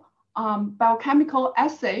vitro biochemical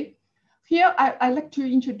assay. Here, I'd like to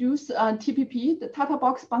introduce TPP, the Tata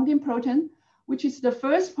box bonding protein, which is the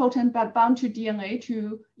first protein that bound to DNA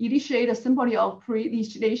to initiate assembly of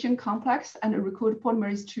pre-legislation complex and recruit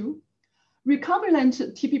polymerase 2.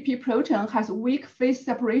 Recombinant TPP protein has weak phase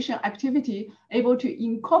separation activity, able to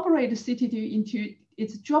incorporate CTD into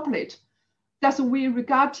its droplet. Thus, we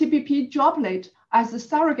regard TPP droplet as a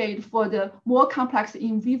surrogate for the more complex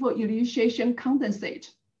in vivo initiation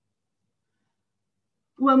condensate.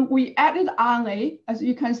 When we added RNA, as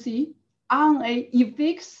you can see, RNA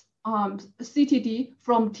evicts CTD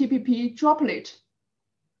from TPP droplet.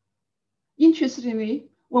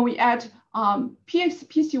 Interestingly, when we add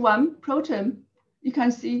PSPC1 protein, you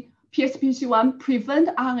can see PSPC1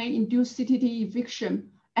 prevent RNA-induced CTD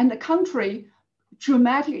eviction, and the contrary,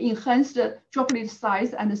 dramatically enhanced the droplet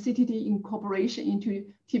size and the CTD incorporation into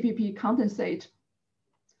TPP condensate.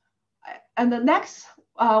 And the next,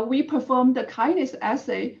 we performed the kinase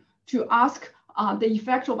assay to ask the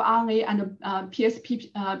effect of RNA and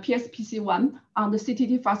PSPC1 on the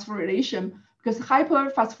CTD phosphorylation, because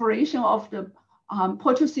hyperphosphorylation of the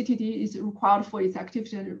POR2 CTD is required for its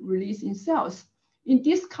activity and release in cells. In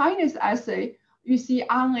this kinase assay, you see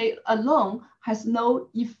RNA alone has no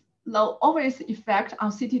obvious effect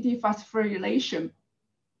on CTD phosphorylation.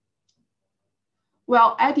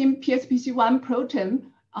 While adding PSPC1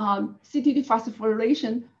 protein, CTD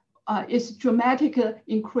phosphorylation is dramatically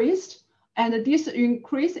increased, and this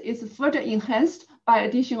increase is further enhanced by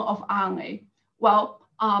addition of RNA. While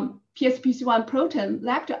PSPC1 protein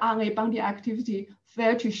lacked RNA binding activity,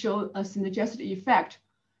 failed to show a synergistic effect.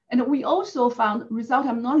 And we also found, result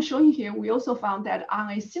I'm not showing here, we also found that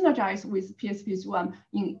RNA synergized with PSPC1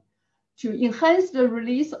 to enhance the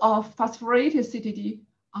release of phosphorylated CTD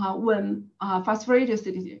when phosphorylated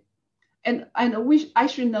CTD. And I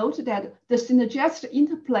should note that the synergistic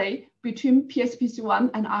interplay between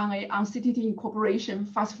PSPC1 and RNA on CTD incorporation,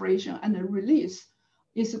 phosphorylation, and the release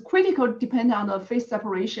is critical depending on the phase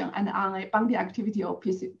separation and RNA binding activity of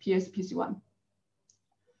PSPC1.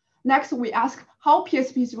 Next, we ask how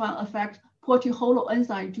PSPC1 affects POR2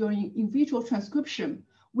 holoenzyme during in vitro transcription.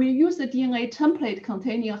 We use the DNA template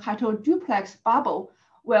containing a heteroduplex bubble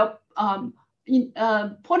where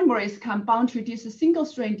polymerase can bind to this single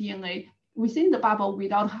strand DNA within the bubble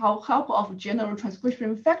without help of general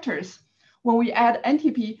transcription factors. When we add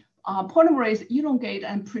NTP, polymerase elongate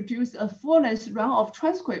and produce a full-length run of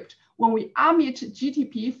transcript. When we omit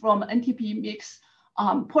GTP from NTP mix,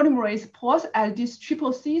 polymerase pause at this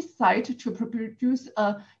triple C site to produce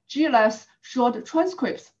a G-less short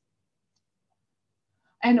transcripts.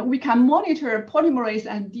 And we can monitor polymerase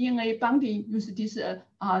and DNA binding using this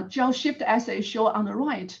gel shift assay shown on the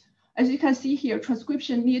right. As you can see here,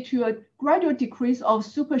 transcription lead to a gradual decrease of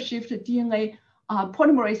supershift DNA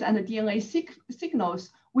polymerase and DNA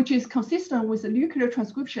signals, which is consistent with the nuclear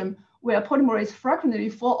transcription, where polymerase frequently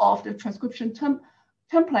fall off the transcription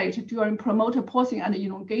template during promoter pausing and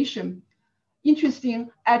elongation.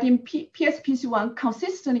 Interesting, adding PSPC1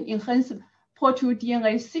 consistently enhanced POR2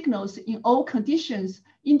 DNA signals in all conditions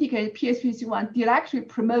indicate PSPC1 directly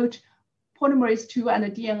promote polymerase 2 and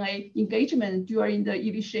DNA engagement during the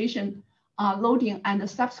initiation, loading, and the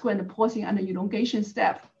subsequent pausing and elongation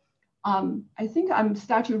step. I think I'm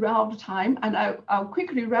starting to run out of time, and I'll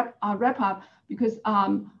quickly wrap up because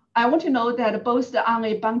I want to know that both the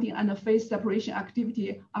RNA binding and the phase separation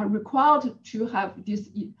activity are required to have this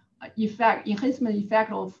enhancement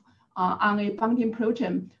effect of RNA binding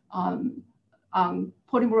protein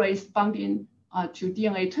polymerase binding to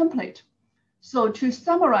DNA template. So to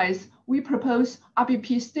summarize, we propose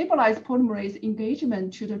RBP stabilized polymerase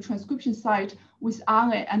engagement to the transcription site with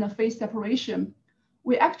RNA and phase separation.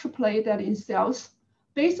 We extrapolate that in cells,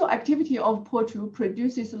 basal activity of POR2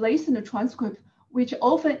 produces latent transcript, which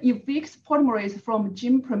often evicts polymerase from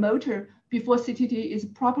gene promoter before CTT is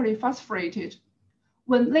properly phosphorated.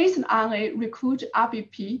 When latent RNA recruit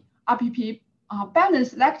RBP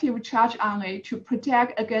balance active charge RNA to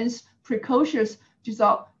protect against precocious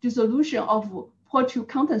dissolution of POR2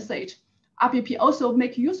 condensate. RBP also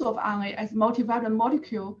make use of RNA as multivalent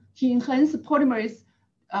molecule to enhance polymerase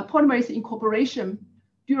incorporation.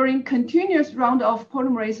 During continuous round of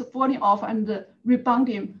polymerase falling off and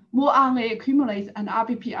rebounding, more RNA accumulates and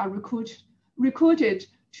RBP are recruited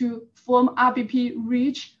to form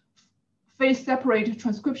RBP-rich phase-separated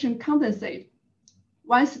transcription condensate.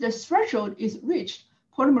 Once the threshold is reached,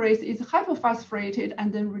 polymerase is hyperphosphorated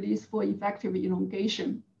and then released for effective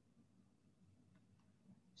elongation.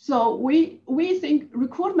 So we think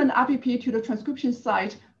recruitment RBP to the transcription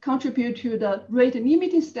site contribute to the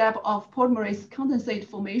rate-limiting step of polymerase condensate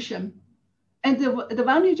formation. And the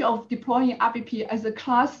advantage of deploying RBP as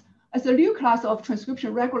a new class of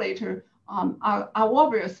transcription regulator are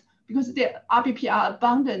obvious because the RBP are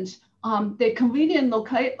abundant. They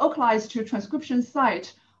conveniently localize to transcription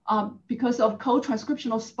site because of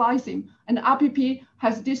co-transcriptional splicing. And RBP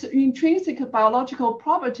has this intrinsic biological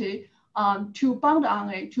property to bound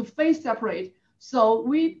RNA to phase separate. So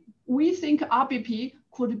we think RBP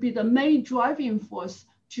could be the main driving force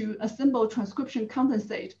to assemble transcription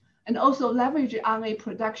condensate and also leverage RNA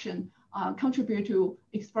production, contribute to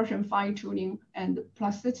expression fine-tuning and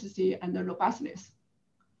plasticity and robustness.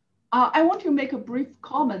 I want to make a brief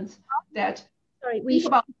comment that— Sorry, we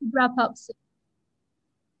should wrap up soon.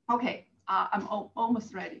 Okay, I'm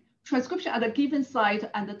almost ready. Transcription at a given site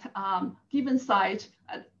and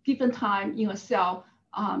at given time in a cell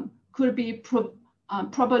could be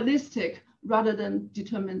probabilistic rather than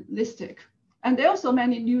deterministic. And there are also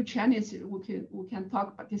many new challenges we can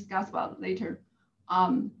discuss about later.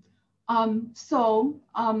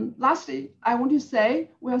 Lastly, I want to say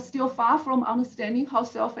we are still far from understanding how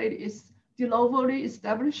cell fate is de novo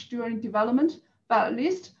established during development, but at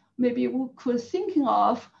least maybe we could thinking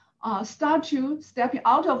of start to stepping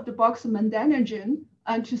out of the box mundane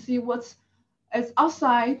and to see what's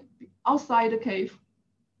outside the cave.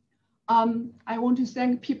 I want to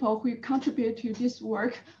thank people who contribute to this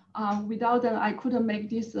work. Without them, I couldn't make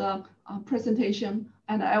this presentation.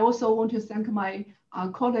 And I also want to thank my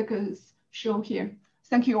colleagues shown here.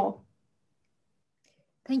 Thank you all.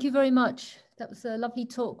 Thank you very much. That was a lovely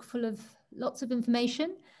talk full of lots of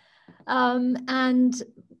information. And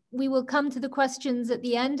we will come to the questions at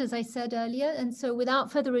the end, as I said earlier. And so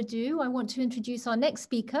without further ado, I want to introduce our next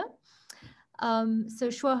speaker. So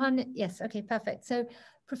Xiaohua, yes, okay, perfect. So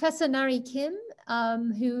Professor Narry Kim,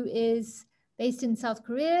 who is based in South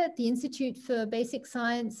Korea, at the Institute for Basic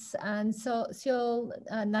Science and Seoul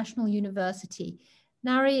National University.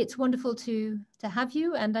 Narry, it's wonderful to have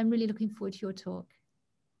you, and I'm really looking forward to your talk.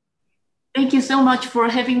 Thank you so much for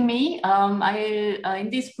having me. In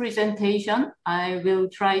this presentation, I will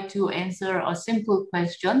try to answer a simple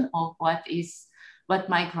question of what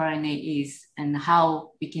microRNA is and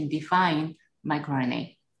how we can define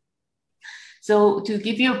microRNA. So to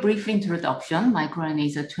give you a brief introduction, microRNA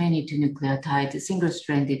is a 22-nucleotide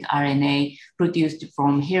single-stranded RNA produced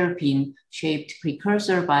from hairpin-shaped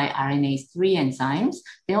precursor by RNase 3 enzymes.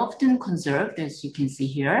 They often conserved, as you can see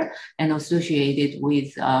here, and associated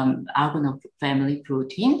with organoid family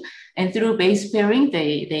protein. And through base pairing,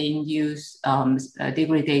 they induce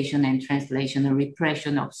degradation and translational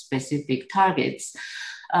repression of specific targets.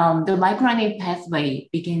 The microRNA pathway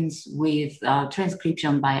begins with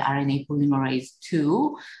transcription by RNA polymerase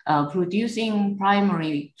II, producing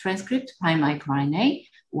primary transcript prime microRNA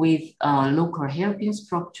with local hairpin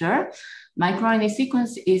structure. MicroRNA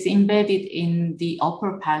sequence is embedded in the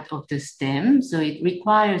upper part of the stem, so it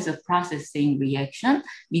requires a processing reaction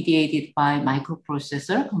mediated by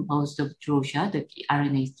microprocessor composed of DROSA, the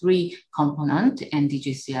RNase 3 component, and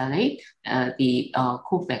DGCL8, the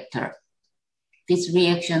cofactor. This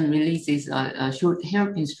reaction releases a short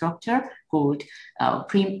hairpin structure called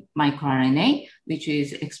pre-microRNA, which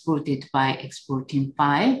is exported by exportin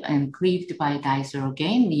 5 and cleaved by dicer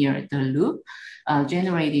again near the loop,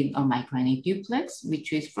 generating a microRNA duplex,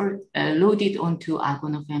 which is loaded onto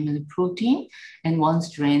organoid family protein, and one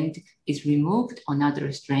strand is removed,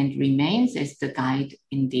 another strand remains as the guide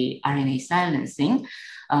in the RNA silencing.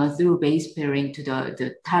 Through base pairing to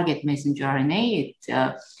the target messenger RNA,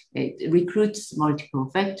 it recruits multiple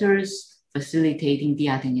factors, facilitating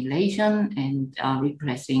deadenylation and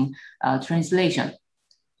repressing translation.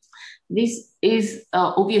 This is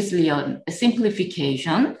obviously a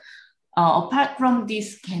simplification. Apart from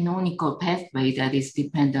this canonical pathway that is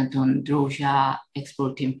dependent on DROSA,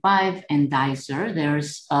 exportin 5, and dicer,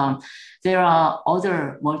 there are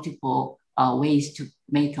other multiple ways to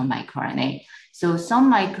make a microRNA. So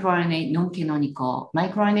some microRNA, non-canonical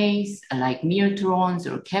microRNAs like myotrons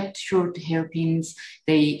or kept short hairpins,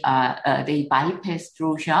 they bypass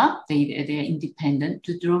DROSA. They're independent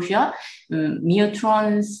to DROSA.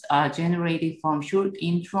 Myotrons are generated from short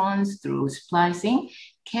introns through splicing.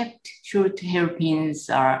 Kept short hairpins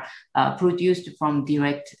are produced from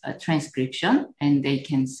direct transcription, and they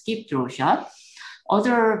can skip DROSA.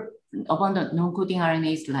 Other abundant non-coding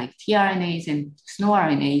RNAs like tRNAs and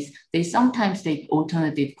SNO-RNAs, they sometimes take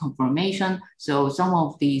alternative conformation. So some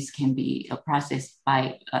of these can be processed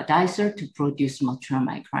by dicer to produce mature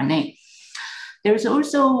microRNA. There's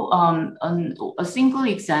also a single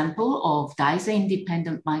example of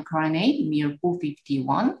dicer-independent microRNA,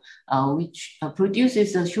 MIR451, which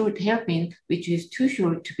produces a short hairpin, which is too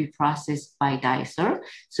short to be processed by dicer.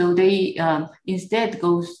 So they instead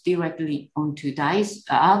goes directly onto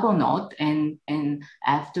argonaut, and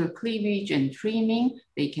after cleavage and trimming,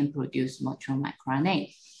 they can produce mature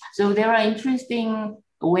microRNA. So there are interesting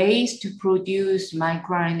ways to produce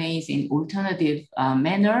microRNAs in alternative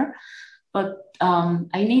manner. But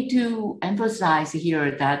I need to emphasize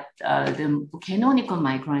here that the canonical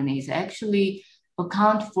microRNAs actually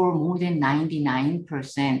account for more than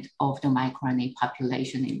 99% of the microRNA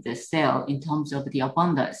population in the cell in terms of the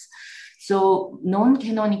abundance. So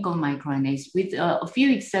non-canonical microRNAs, with a few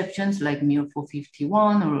exceptions like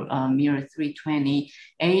MIR451 or MIR320A,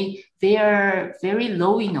 they are very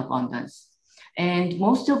low in abundance. And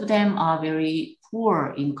most of them are very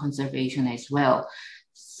poor in conservation as well.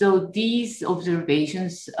 So these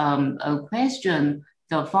observations question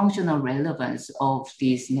the functional relevance of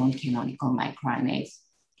these non-canonical microRNAs.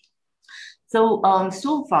 So,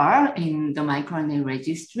 so far in the microRNA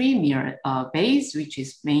registry, MIR base, which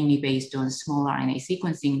is mainly based on small RNA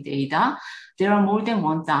sequencing data, there are more than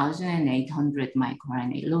 1,800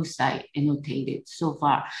 microRNA loci annotated so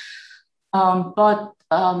far. But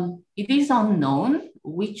it is unknown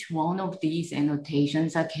which one of these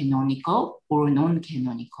annotations are canonical or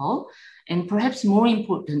non-canonical. And perhaps more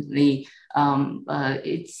importantly,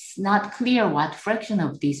 it's not clear what fraction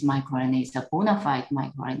of these microRNAs are bona fide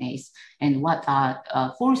microRNAs and what are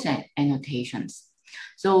false annotations.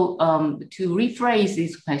 So to rephrase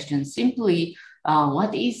this question simply,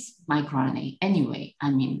 what is microRNA anyway? I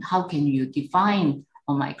mean, how can you define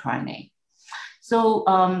a microRNA? So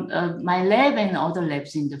my lab and other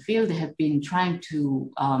labs in the field have been trying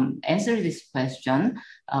to answer this question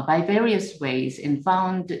by various ways and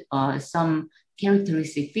found some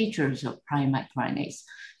characteristic features of prime microRNAs.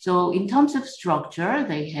 So in terms of structure,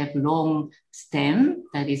 they have long stem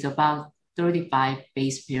that is about 35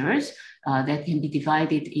 base pairs that can be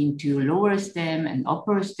divided into lower stem and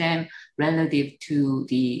upper stem relative to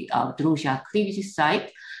the DROSA cleavage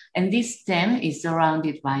site. And this stem is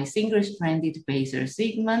surrounded by single-stranded basal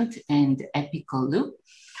segment and apical loop.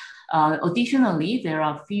 Additionally, there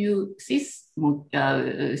are few sequence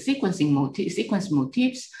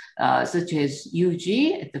motifs, such as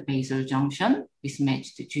UG at the basal junction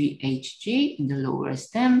mismatched GHG in the lower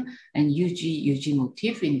stem, and UG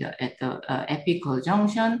motif at the apical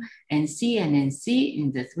junction, and C and NC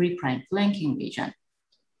in the 3' flanking region.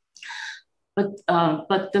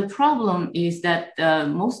 But the problem is that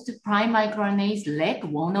most prime microRNAs lack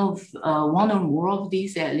one or more of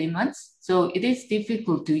these elements. So it is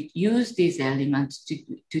difficult to use these elements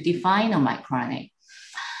to define a microRNA.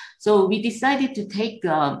 So we decided to take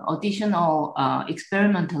additional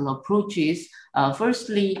experimental approaches,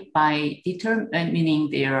 firstly by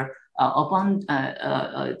determining their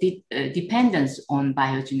dependence on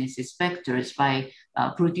biogenesis factors by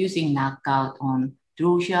producing knockout on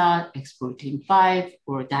Drosha, exportin 5,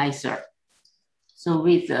 or dicer. So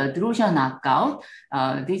with Drosha knockout,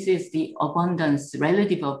 this is the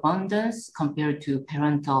relative abundance compared to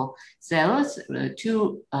parental cells,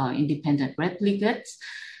 2 independent replicates.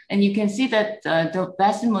 And you can see that the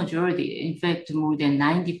vast majority, in fact, more than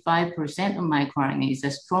 95% of microRNAs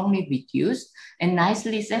are strongly reduced and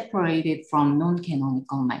nicely separated from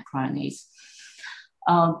non-canonical microRNAs.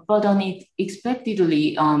 But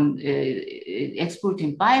unexpectedly,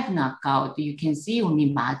 exportin 5 knockout, you can see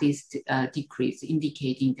only modest decrease,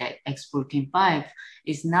 indicating that exportin 5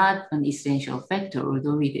 is not an essential factor,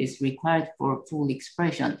 although it is required for full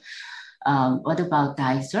expression. What about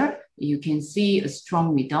dicer? You can see a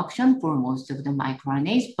strong reduction for most of the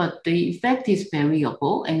microRNAs, but the effect is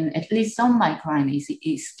variable, and at least some microRNAs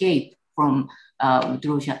escape from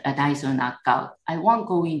dicer knockout. I won't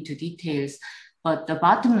go into details, but the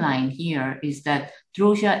bottom line here is that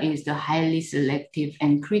Drosha is the highly selective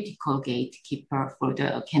and critical gatekeeper for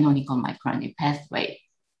the canonical microRNA pathway.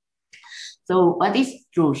 So what is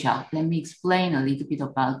Drosha? Let me explain a little bit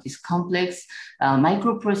about this complex.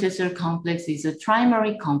 Microprocessor complex is a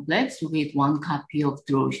trimeric complex with 1 copy of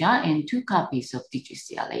Drosha and 2 copies of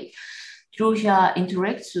DGCL8. Drosha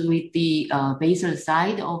interacts with the basal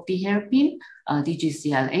side of the hairpin.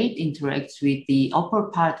 DGCL8 interacts with the upper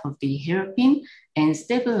part of the hairpin and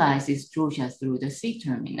stabilizes Drosha through the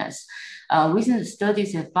C-terminus. Recent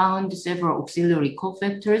studies have found several auxiliary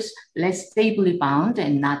cofactors less stably bound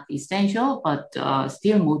and not essential, but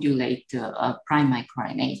still modulate prime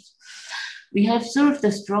microRNAs. We have observed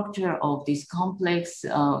the structure of this complex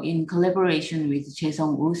in collaboration with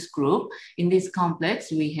Jae-Sung-Woo's group. In this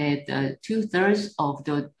complex, we had 2/3 of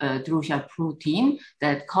the Drosha protein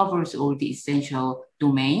that covers all the essential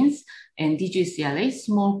domains, and DGCL8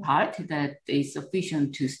 small part that is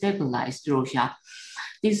sufficient to stabilize Drosha.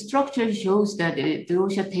 This structure shows that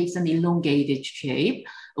Drosha takes an elongated shape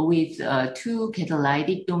with 2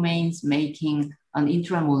 catalytic domains making an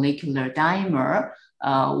intramolecular dimer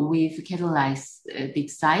with catalytic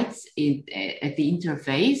sites at the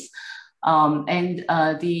interface.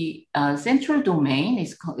 The central domain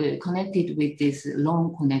is connected with this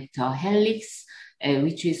long connector helix,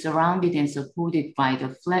 which is surrounded and supported by the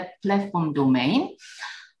platform domain.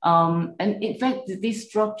 And in fact, this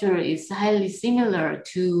structure is highly similar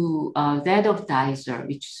to that of dicer,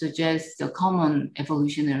 which suggests the common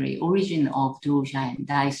evolutionary origin of Drosha and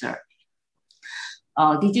dicer.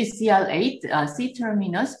 DGCL8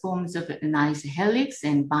 C-terminus forms a nice helix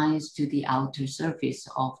and binds to the outer surface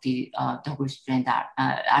of the double-strand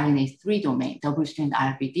RNA3 domain. Double-strand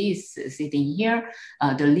RBD is sitting here.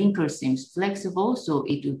 The linker seems flexible, so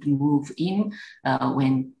it would move in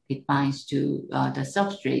when it binds to the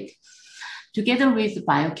substrate. Together with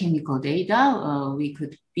biochemical data, we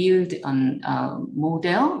could build a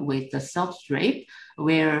model with the substrate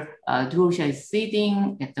where Drosha is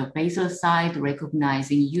sitting at the basal side,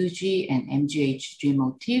 recognizing UG and MGHG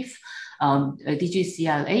motif.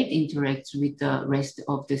 DGCL8 interacts with the rest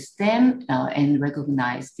of the stem and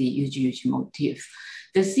recognize the UG motif.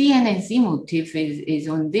 The CNNC motif is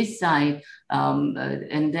on this side,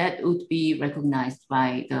 and that would be recognized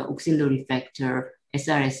by the auxiliary factor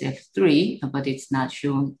SRSF3, but it's not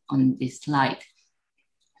shown on this slide.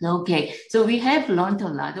 Okay, so we have learned a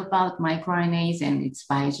lot about microRNAs and its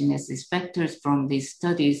biogenesis factors from these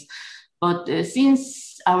studies, but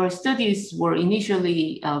since our studies were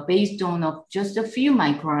initially based on just a few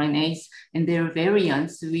microRNAs and their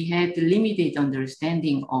variants, we had limited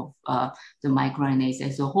understanding of the microRNAs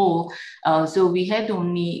as a whole. So we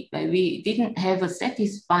didn't have a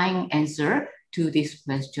satisfying answer to this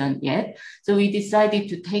question yet. So we decided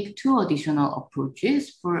to take 2 additional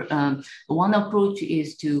approaches. One approach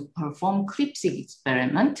is to perform CLIP-seq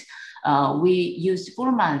experiment. We used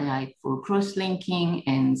formaldehyde for cross-linking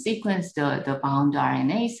and sequenced the bound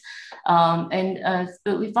RNAs.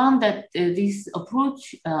 But we found that this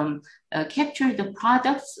approach captured the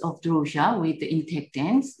products of Drosha with the intact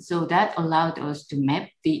ends. So that allowed us to map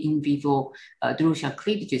the in vivo Drusha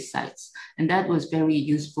cleavage sites. And that was very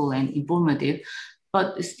useful and informative.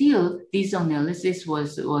 But still, this analysis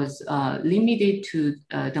was limited to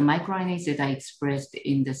the microRNAs that I expressed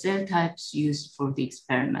in the cell types used for the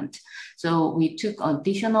experiment. So we took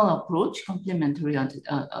additional approach, complementary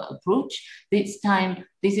approach. This time,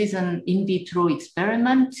 this is an in vitro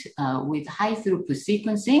experiment with high throughput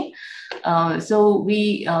sequencing. So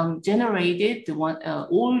we generated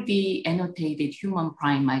all the annotated human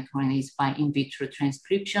prime microRNAs by in vitro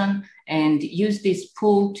transcription and used this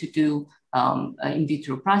pool to do in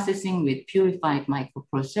vitro processing with purified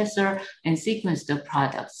microprocessor and sequence the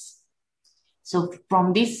products. So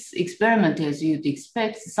from this experiment, as you'd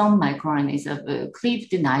expect, some microRNAs have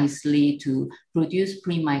cleaved nicely to produce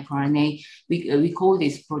pre-microRNA. We call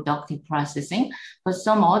this productive processing, but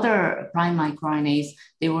some other prime microRNAs,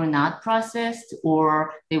 they were not processed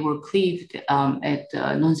or they were cleaved at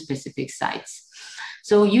non-specific sites.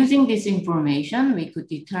 So using this information, we could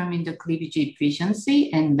determine the cleavage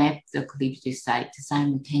efficiency and map the cleavage site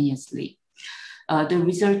simultaneously. The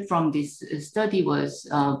result from this study was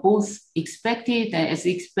both expected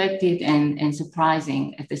and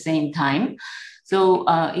surprising at the same time. So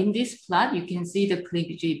in this plot, you can see the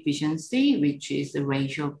cleavage efficiency, which is the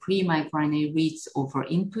ratio of pre-microRNA reads over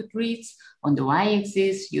input reads. On the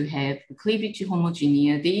y-axis, you have cleavage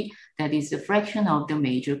homogeneity, that is a fraction of the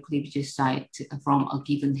major cleavage site from a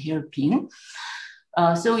given hairpin.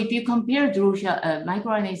 So if you compare Drusha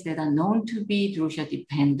microRNAs that are known to be Drusha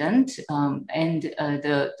dependent and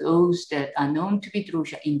those that are known to be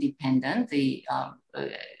Drusha independent, the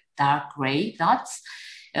dark gray dots,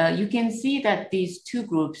 you can see that these two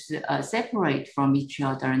groups separate from each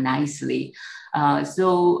other nicely.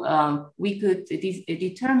 So we could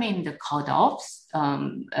determine the cutoffs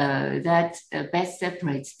that best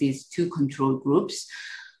separates these two control groups.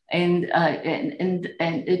 And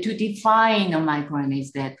to define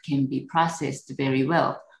microRNAs that can be processed very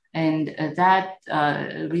well. And that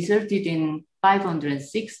resulted in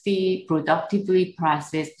 560 productively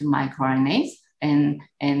processed microRNAs, and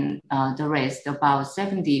the rest, about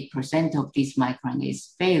 70% of these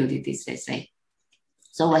microRNAs failed this assay.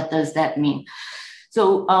 So what does that mean?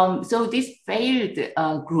 So, so this failed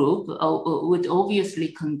group would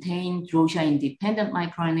obviously contain Drusha-independent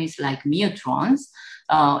microRNAs like myotrons,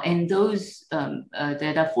 and those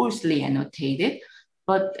that are falsely annotated.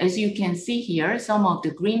 But as you can see here, some of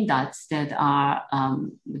the green dots that are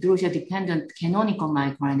Drusha-dependent canonical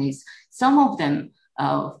microRNAs, some of them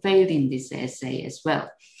failed in this assay as well.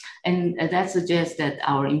 And that suggests that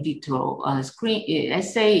our in vitro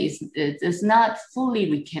assay does not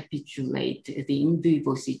fully recapitulate the in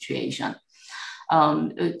vivo situation.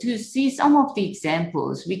 To see some of the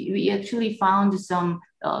examples, we actually found some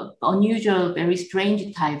unusual, very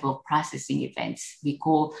strange type of processing events we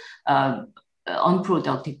call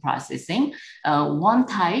unproductive processing. One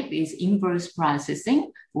type is inverse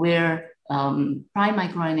processing, where prime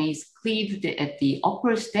microRNA is cleaved at the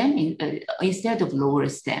upper stem instead of lower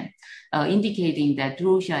stem, indicating that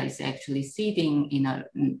Drusha is actually sitting in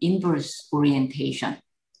an inverse orientation.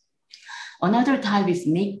 Another type is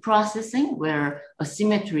nick processing, where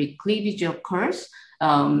asymmetric cleavage occurs.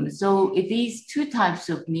 So these two types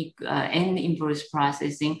of nick and inverse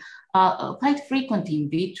processing are quite frequent in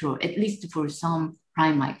vitro, at least for some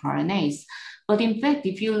prime microRNAs. But in fact,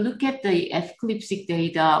 if you look at the F-CLIP-seq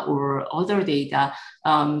data or other data,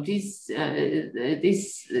 this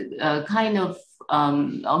kind of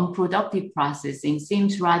unproductive processing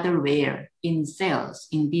seems rather rare in cells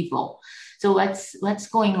in vivo. So what's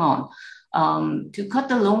going on? To cut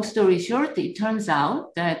the long story short, it turns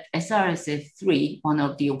out that SRSF3, one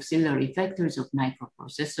of the auxiliary factors of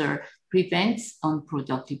microprocessor, prevents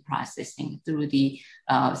unproductive processing through the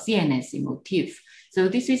CNNC motif. So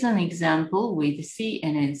this is an example with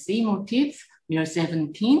CNNC motif,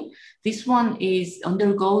 MIR17. This one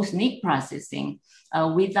undergoes nick processing.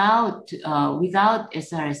 Without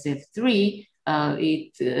SRSF3,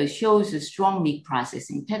 it shows a strong nick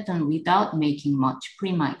processing pattern without making much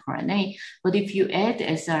pre-microRNA. But if you add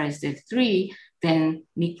SRSF3, then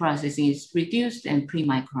nick processing is reduced and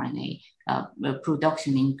pre-microRNA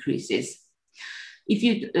production increases. If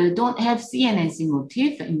you don't have CNNC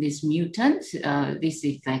motif in this mutant, this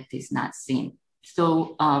effect is not seen.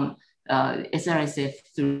 So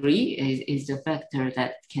SRSF3 is the factor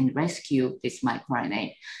that can rescue this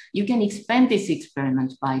microRNA. You can expand this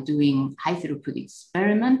experiment by doing high throughput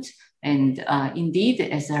experiment. And indeed,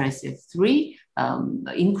 SRSF3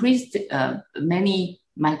 increased many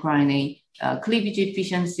microRNA cleavage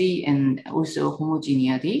efficiency and also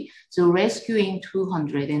homogeneity. So rescuing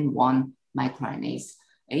 201 microRNAs.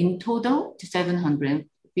 In total,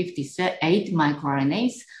 758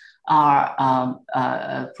 microRNAs are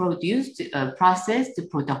processed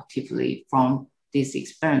productively from this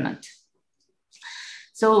experiment.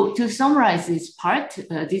 So to summarize this part,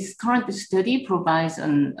 this current study provides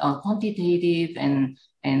a quantitative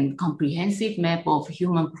and comprehensive map of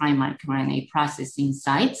human prime microRNA processing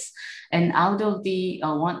sites. And out of the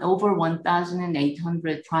over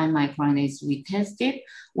 1,800 prime microRNAs we tested,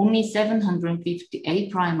 only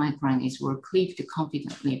 758 prime microRNAs were cleaved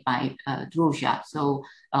confidently by DROSHA. So,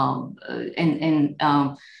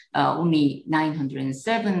 only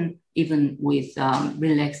 907 even with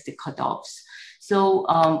relaxed cutoffs. So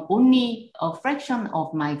only a fraction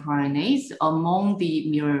of microRNAs among the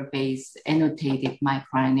mirror-based annotated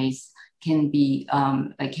microRNAs can be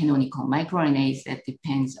canonical microRNAs that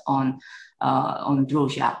depends on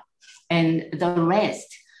DROSHA. And the rest,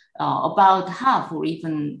 about half or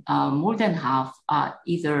even more than half, are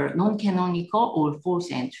either non-canonical or false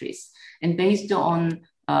entries. And based on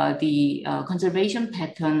the conservation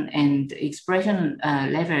pattern and expression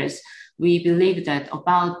levels, we believe that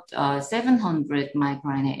about 700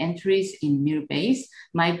 microRNA entries in mirror base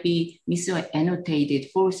might be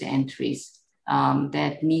misannotated false entries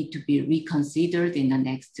that need to be reconsidered in the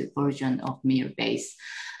next version of mirror base.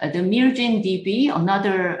 The MirGenDB,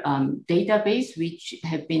 another database which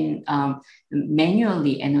have been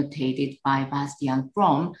manually annotated by Bastian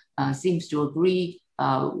From, seems to agree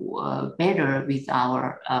better with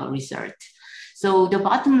our research. So the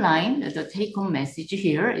bottom line, the take-home message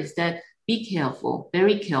here is that be careful,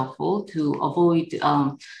 very careful to avoid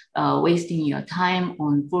wasting your time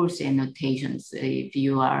on false annotations if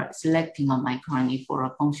you are selecting a microRNA for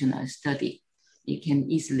a functional study. It can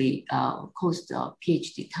easily cost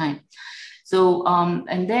PhD time. So,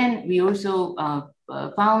 and then we also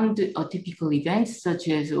found atypical events such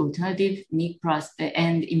as alternative nick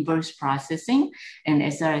and inverse processing, and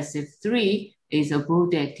SRSF3 is a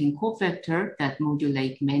broad-acting cofactor that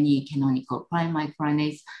modulates many canonical prime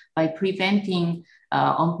microRNAs by preventing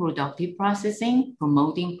unproductive processing,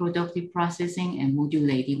 promoting productive processing, and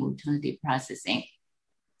modulating alternative processing.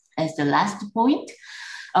 As the last point,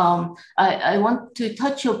 I want to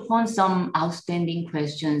touch upon some outstanding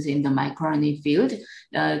questions in the microRNA field.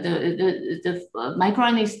 The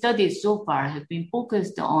microRNA studies so far have been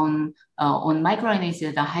focused on microRNAs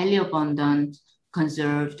that are highly abundant,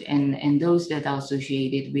 conserved, and those that are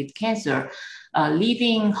associated with cancer,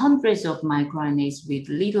 leaving hundreds of microRNAs with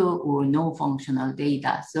little or no functional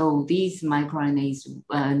data. So these microRNAs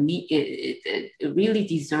really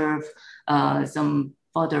deserve some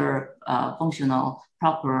further functional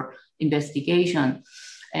proper investigation.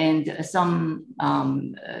 And some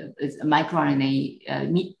microRNA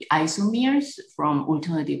isomers from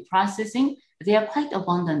alternative processing, they are quite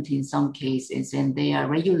abundant in some cases, and they are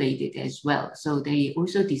regulated as well. So they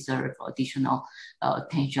also deserve additional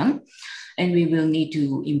attention. And we will need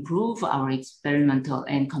to improve our experimental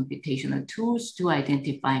and computational tools to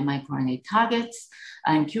identify microRNA targets.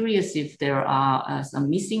 I'm curious if there are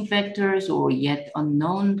some missing factors or yet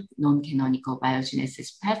unknown non-canonical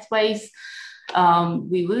biogenesis pathways.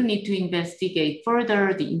 We will need to investigate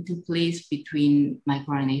further the interplays between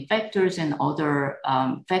microRNA factors and other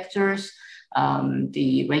factors,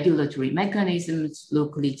 the regulatory mechanisms,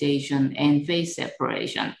 localization, and phase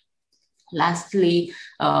separation. Lastly,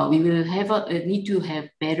 we will need to have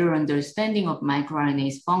better understanding of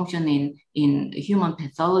microRNA's function in human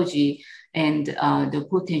pathology and the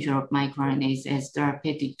potential of microRNAs as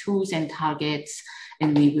therapeutic tools and targets.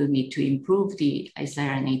 And we will need to improve the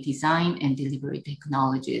siRNA design and delivery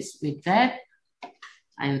technologies. With that,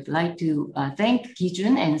 I would like to thank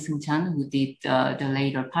Gi-jun and Seung-chan, who did the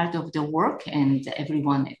later part of the work, and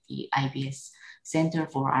everyone at the IBS Center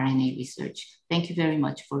for RNA Research. Thank you very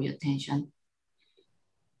much for your attention.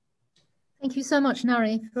 Thank you so much,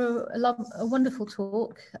 Narry, for a wonderful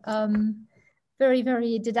talk. Very,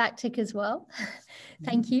 very didactic as well.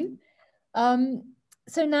 Thank you.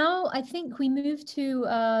 So now I think we move to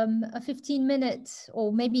a 15-minute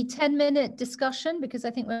or maybe 10-minute discussion, because I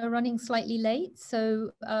think we're running slightly late.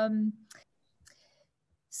 So I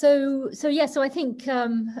think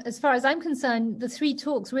as far as I'm concerned, the three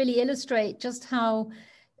talks really illustrate just how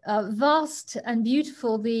vast and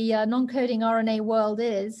beautiful the non-coding RNA world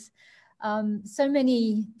is. So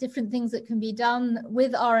many different things that can be done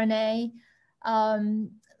with RNA.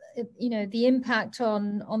 You know, the impact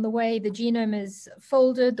on the way the genome is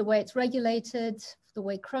folded, the way it's regulated, the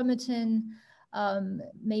way chromatin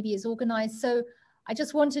maybe is organized. So I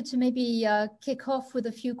just wanted to maybe kick off with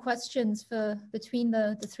a few questions between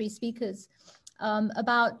the three speakers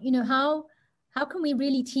about, you know, how can we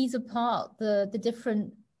really tease apart the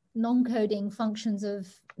different non-coding functions of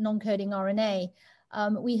non-coding RNA.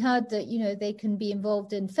 We heard that, you know, they can be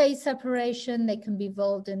involved in phase separation, they can be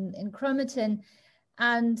involved in chromatin.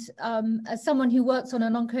 And as someone who works on a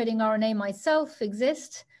non-coding RNA myself,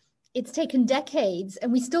 Exist, it's taken decades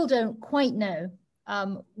and we still don't quite know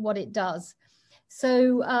what it does.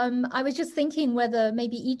 So I was just thinking whether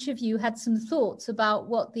maybe each of you had some thoughts about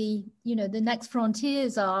what the, you know, the next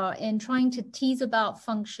frontiers are in trying to tease about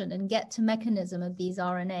function and get to mechanism of these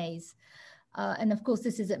RNAs. And of course,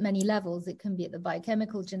 this is at many levels. It can be at the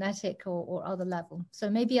biochemical, genetic, or other level. So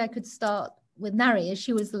maybe I could start with Narry, as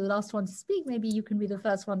she was the last one to speak. Maybe you can be the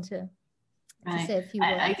first one to say a few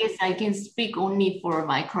words. I guess I can speak only for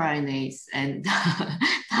microRNAs, and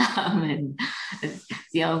and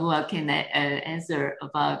Xiaohua can answer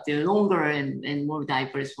about the longer and more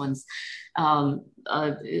diverse ones.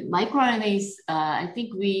 MicroRNAs, I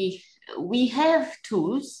think we have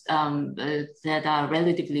tools that are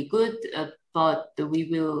relatively good, but we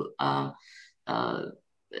will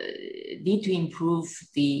need to improve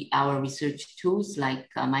our research tools like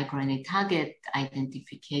microRNA target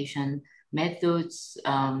identification methods,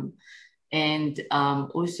 and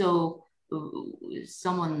also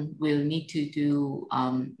someone will need to do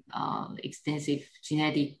extensive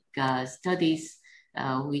genetic studies,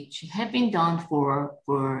 which have been done for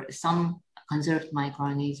some conserved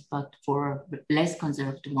microRNAs, but for less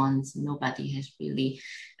conserved ones, nobody has really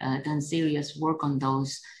done serious work on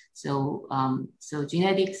those. So, so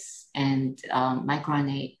genetics and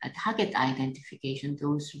microRNA target identification,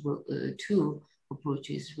 those two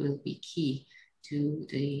approaches will be key to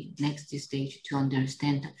the next stage to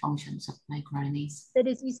understand the functions of microRNAs. But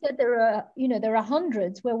as you said, there are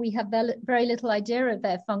hundreds where we have very little idea of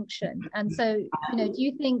their function. And so, you know, do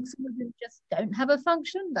you think some of them just don't have a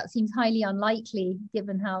function? That seems highly unlikely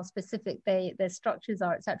given how specific their structures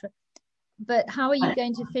are, etc. But how are you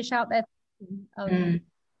going to fish out their function?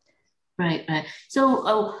 Right.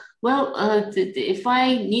 So, if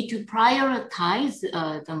I need to prioritize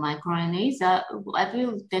the microRNAs, I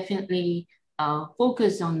will definitely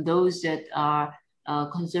focus on those that are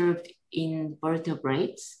conserved in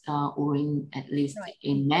vertebrates or at least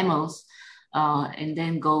in mammals, and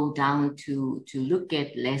then go down to look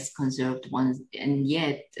at less conserved ones and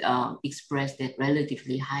yet expressed at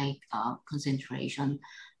relatively high concentration.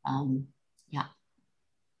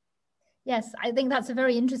 Yes, I think that's a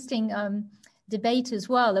very interesting debate as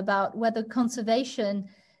well about whether conservation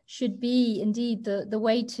should be indeed the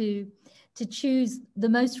way to choose the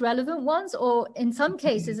most relevant ones, or in some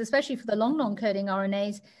cases, especially for the long non-coding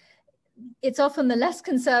RNAs, it's often the less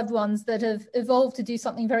conserved ones that have evolved to do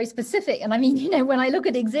something very specific. And I mean, you know, when I look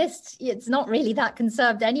at Exist, it's not really that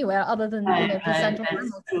conserved anywhere other than, you know, placental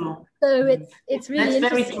mammals. So it's really that's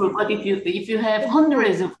interesting. Very true. But if you have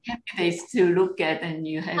hundreds of candidates to look at and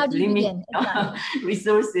you have limited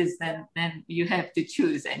resources, then you have to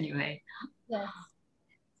choose anyway. Yes.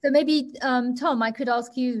 So maybe Tom, I could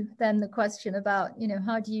ask you then the question about, you know,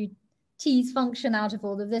 how do you tease function out of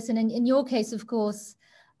all of this? And in your case, of course,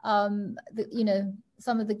 you know,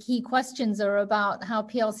 some of the key questions are about how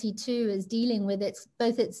PRC2 is dealing with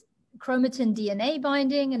both its chromatin DNA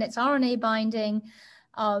binding and its RNA binding.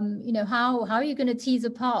 You know, how are you going to tease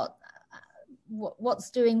apart what's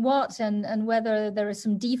doing what, and whether there are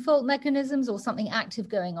some default mechanisms or something active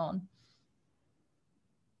going on?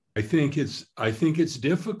 I think it's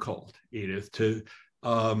difficult, Edith, to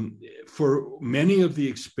for many of the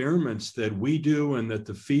experiments that we do and that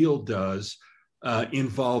the field does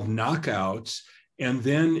involve knockouts, and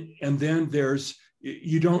then there's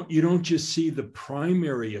you don't just see the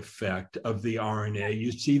primary effect of the RNA,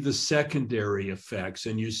 you see the secondary effects,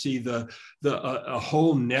 and you see a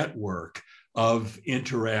whole network of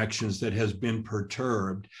interactions that has been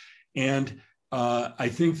perturbed. And I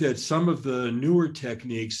think that some of the newer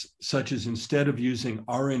techniques, such as instead of using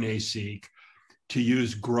RNA-seq, to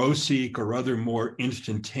use GRO-seq or other more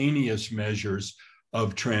instantaneous measures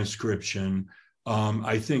of transcription,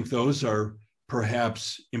 I think those are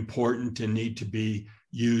perhaps important and need to be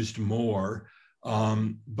used more.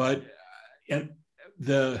 And then in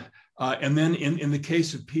the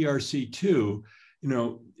case of PRC2, you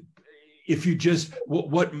know, if you just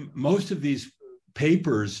what most of these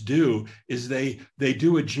papers do is they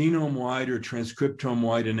do a genome-wide or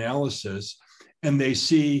transcriptome-wide analysis, and they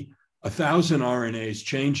see 1,000 RNAs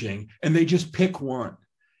changing, and they just pick one,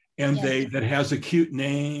 and that has a cute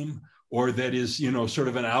name or that is, you know, sort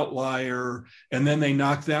of an outlier, and then they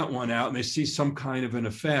knock that one out and they see some kind of an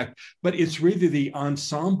effect. But it's really the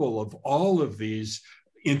ensemble of all of these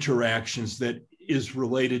interactions that is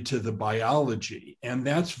related to the biology, and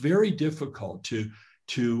that's very difficult to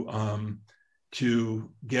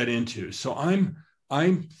to get into. So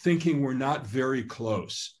I'm thinking we're not very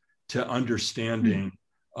close to understanding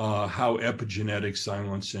how epigenetic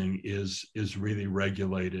silencing is really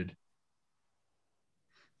regulated.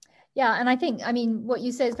 Yeah, and I think, I mean, what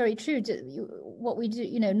you say is very true. What we do,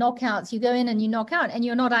 knockouts, you go in and you knock out, and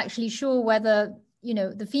you're not actually sure whether,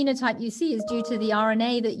 the phenotype you see is due to the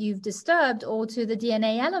RNA that you've disturbed or to the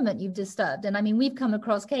DNA element you've disturbed. And I mean, we've come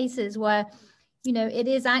across cases where, it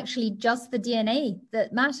is actually just the DNA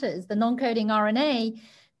that matters. The non-coding RNA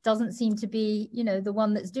doesn't seem to be, the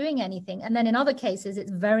one that's doing anything. And then in other cases,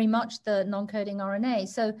 it's very much the non-coding RNA.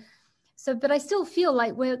 So, but I still feel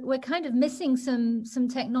like we're kind of missing some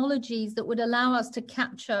technologies that would allow us to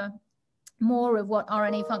capture more of what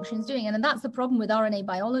RNA function is doing. And that's the problem with RNA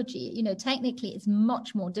biology. Technically, it's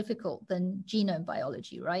much more difficult than genome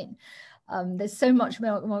biology, right? There's so much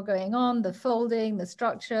more going on, the folding, the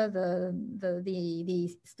structure, the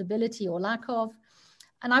stability or lack of.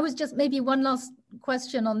 And I was just, maybe one last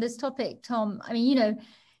question on this topic, Tom. I mean,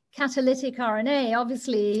 catalytic RNA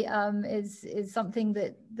obviously is something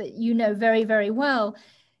that very, very well.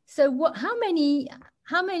 So how many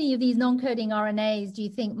of these non-coding RNAs do you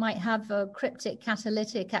think might have a cryptic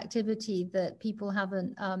catalytic activity that people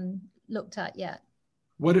haven't looked at yet?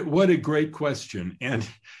 What a great question.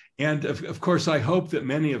 And of course, I hope that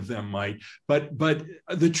many of them might, but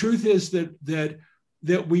the truth is that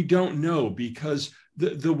we don't know, because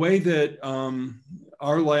the way that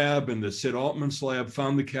our lab and the Sid Altman's lab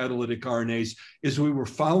found the catalytic RNAs is we were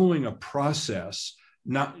following a process,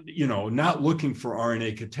 not looking for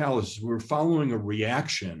RNA catalysis. We were following a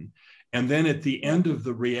reaction. And then at the end of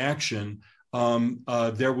the reaction,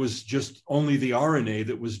 there was just only the RNA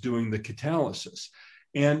that was doing the catalysis.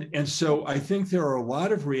 And so I think there are a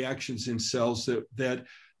lot of reactions in cells that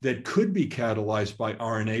could be catalyzed by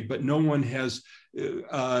RNA, but no one has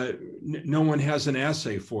an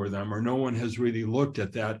assay for them, or no one has really looked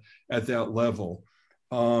at that level.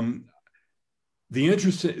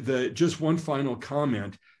 Just one final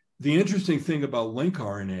comment. The interesting thing about link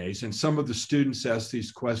RNAs, and some of the students ask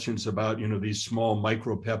these questions about these small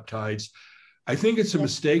micropeptides. I think it's a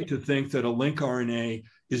mistake to think that a link RNA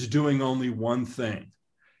is doing only one thing.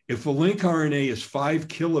 If a link RNA is 5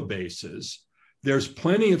 kilobases, there's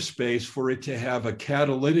plenty of space for it to have a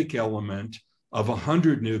catalytic element of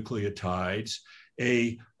 100 nucleotides,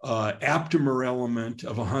 a aptamer element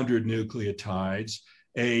of 100 nucleotides,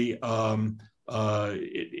 it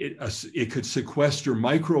could sequester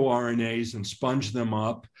microRNAs and sponge them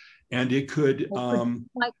up, and it could,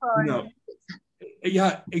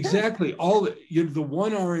 yeah, exactly. All the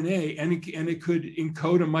one RNA, and it could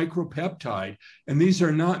encode a micropeptide, and these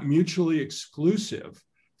are not mutually exclusive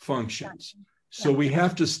functions. So we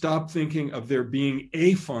have to stop thinking of there being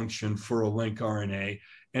a function for a link RNA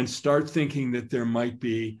and start thinking that there might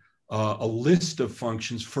be a list of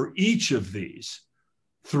functions for each of these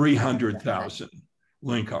 300,000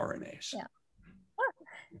 link RNAs. Yeah.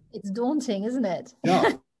 It's daunting, isn't it?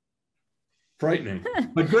 Yeah. Frightening,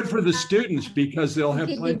 but good for the students because they'll have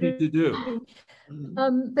plenty to do.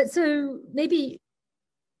 But so maybe,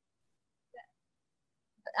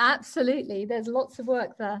 absolutely, there's lots of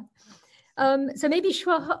work there. So maybe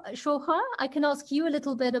Xiaohua, I can ask you a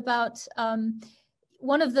little bit about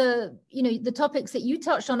one of the, the topics that you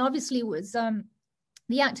touched on obviously was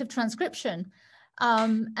the act of transcription.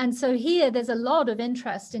 And so here there's a lot of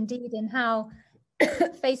interest indeed in how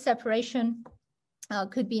phase separation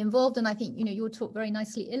could be involved. And I think, your talk very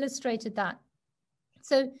nicely illustrated that.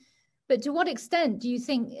 So, but to what extent do you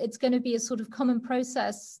think it's going to be a sort of common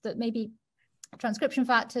process that maybe transcription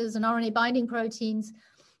factors and RNA binding proteins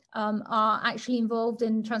are actually involved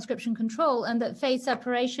in transcription control, and that phase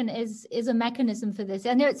separation is a mechanism for this?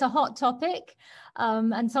 I know it's a hot topic,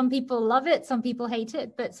 and some people love it, some people hate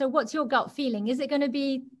it, but so what's your gut feeling? Is it going to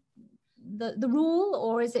be the rule,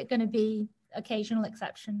 or is it going to be occasional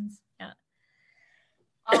exceptions? Yeah.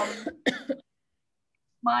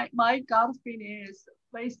 My gut feeling is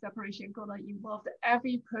phase separation gonna involve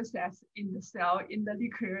every process in the cell, in the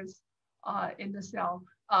liquors, in the cell.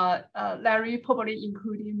 Larry probably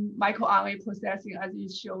including microRNA processing, as you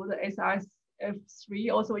showed, the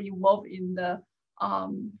SIF3 also involved in the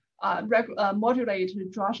modulate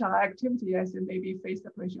Drush activity, as maybe phase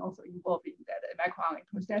separation also involved in that microRNA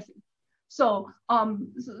processing. So,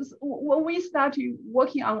 when we started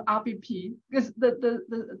working on RBP, because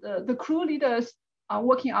the crew leaders are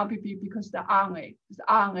working on RBP because the RNA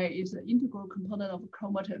is an integral component of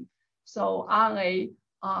chromatin. So RNA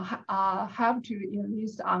have to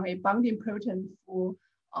enlist RNA binding protein for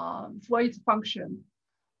its function.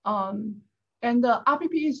 And the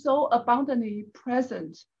RBP is so abundantly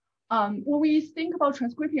present when we think about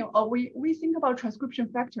transcription, or we think about transcription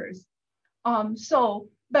factors.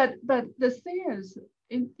 But the thing is,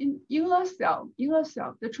 in a cell,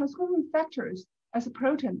 the transcription factors as a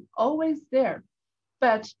protein always there,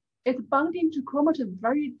 but it's binding to chromatin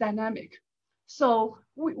very dynamic. So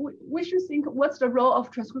we should think, what's the role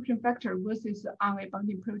of transcription factor versus RNA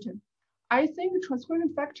binding protein? I think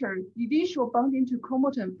transcription factor initial binding to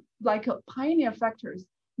chromatin, like pioneer factors,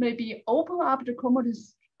 maybe open up the chromatin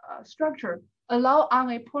structure, allow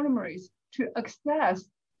RNA polymerase to access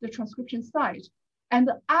the transcription site, and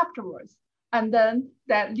afterwards, and then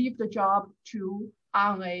that leave the job to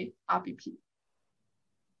RNA RBP.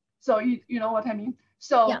 So you know what I mean?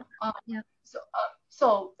 So yeah.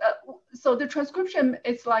 So the transcription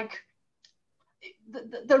is like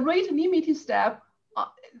the rate limiting step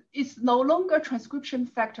is no longer transcription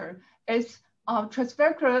factor. It's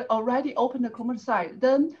transfactor already opened the chromatin site.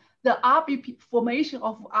 Then the RBP formation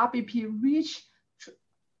of RBP rich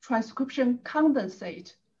transcription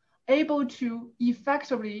condensate, able to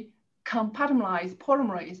effectively compartmentalize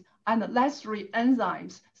polymerase and necessary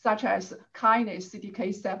enzymes such as kinase,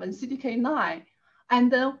 CDK7, CDK9.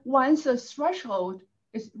 And then once the threshold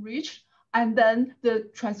is reached, and then the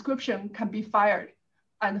transcription can be fired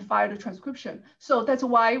and fire the transcription. So that's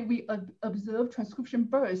why we observe transcription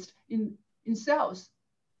burst in cells.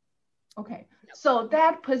 Okay, so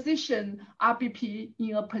that position RBP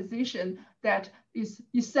in a position that is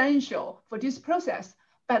essential for this process.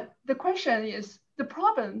 But the question is, the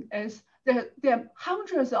problem is that there are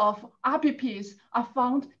hundreds of RBPs are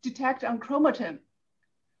found detected on chromatin.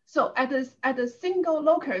 So at a single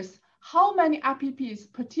locus, how many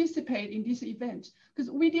RBPs participate in this event?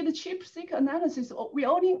 Because we did a ChIP-seq analysis, we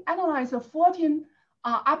only analyzed 14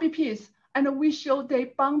 RBPs, and we showed they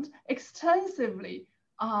bound extensively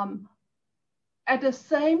at the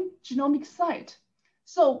same genomic site.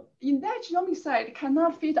 So in that genomic site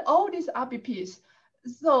cannot fit all these RBPs.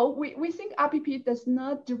 So we think RBP does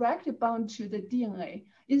not directly bind to the DNA.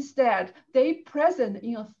 Instead, they present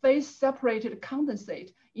in a phase-separated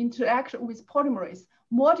condensate, interact with polymerase,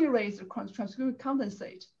 modulate the transcription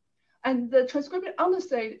condensate. And the transcription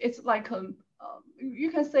condensate is like you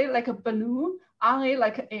can say like a balloon, RNA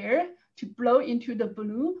like air, to blow into the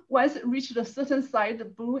balloon. Once it reaches a certain size, the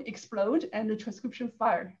balloon explodes and the transcription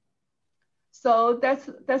fire. So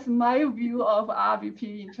that's my view of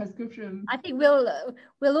RBP in transcription. I think we'll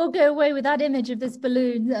all go away with that image of this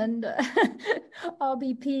balloon and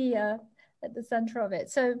RBP at the center of it.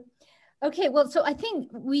 So, okay, well, so I think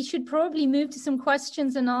we should probably move to some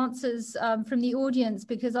questions and answers from the audience,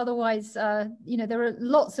 because otherwise, you know, there are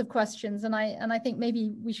lots of questions, and I think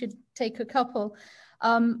maybe we should take a couple.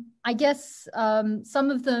 I guess some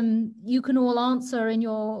of them you can all answer at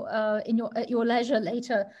your leisure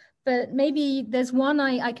later. But maybe there's one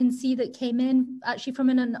I can see that came in actually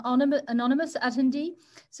from an anonymous attendee.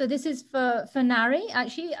 So this is for Narry,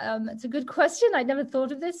 actually. It's a good question. I never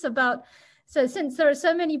thought of this about, so since there are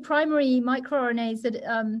so many primary microRNAs that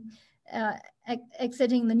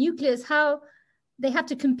exiting the nucleus, how they have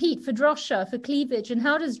to compete for drosha, for cleavage, and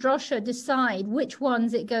how does drosha decide which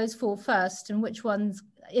ones it goes for first and which ones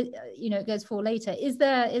it goes for later? Is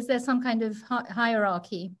there some kind of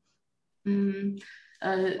hierarchy?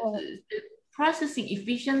 Processing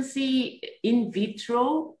efficiency in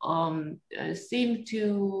vitro seem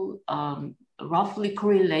to roughly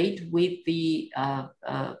correlate with the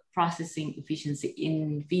processing efficiency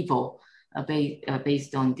in vivo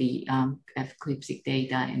based on the F-clip-seq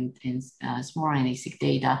data and small RNA-seq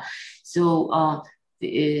data. So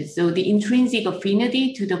the intrinsic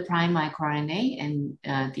affinity to the prime microRNA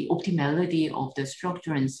and the optimality of the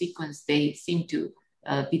structure and sequence, they seem to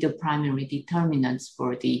be the primary determinants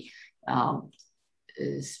for the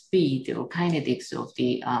speed or kinetics of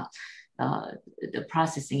the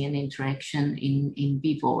processing and interaction in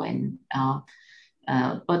vivo. And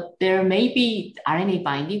but there may be RNA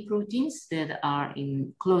binding proteins that are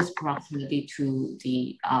in close proximity to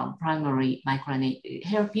the primary microRNA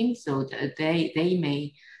hairpin, so they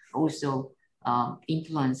may also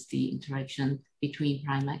influence the interaction between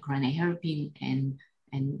prime microRNA hairpin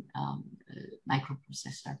and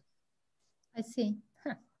microprocessor. I see.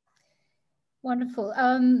 Huh. Wonderful.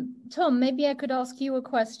 Tom, maybe I could ask you a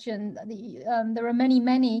question. There are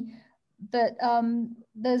many, but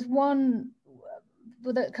there's one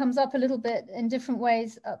that comes up a little bit in different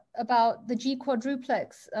ways about the G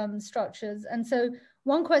quadruplex structures. And so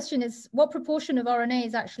one question is, what proportion of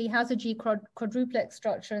RNAs actually has a G quadruplex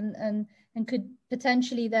structure and could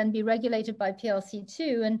potentially then be regulated by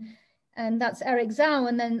PLC2? And that's Eric Zhao.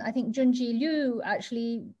 And then I think Junji Liu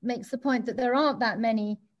actually makes the point that there aren't that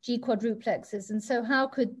many G quadruplexes. And so how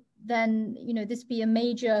could then, you know, this be a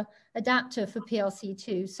major adapter for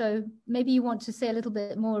PRC2. So maybe you want to say a little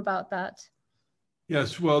bit more about that.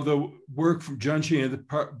 Yes, well, the work from Junshi and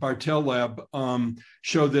the Bartel lab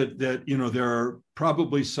showed that you know, there are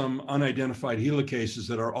probably some unidentified helicases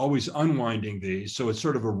that are always unwinding these. So it's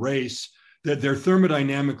sort of a race that they're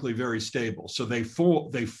thermodynamically very stable. So they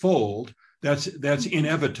fold. That's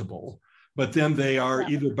inevitable. But then they are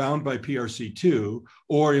either bound by PRC2,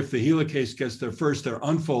 or if the helicase gets there first, they're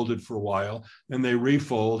unfolded for a while, then they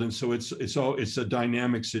refold, and so it's a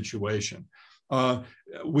dynamic situation. One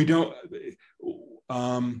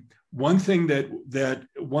thing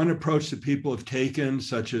one approach that people have taken,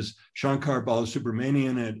 such as Shankar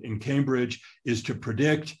Balasubramanian in Cambridge, is to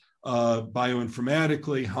predict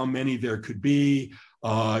bioinformatically how many there could be.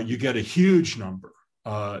 You get a huge number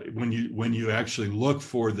when you actually look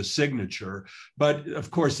for the signature, but of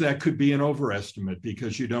course that could be an overestimate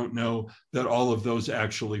because you don't know that all of those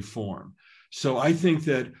actually form. So I think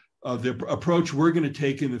that the approach we're going to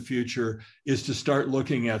take in the future is to start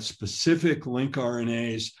looking at specific link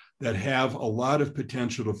RNAs that have a lot of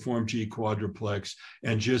potential to form G quadruplex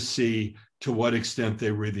and just see to what extent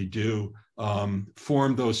they really do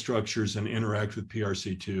form those structures and interact with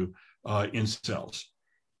PRC2 in cells.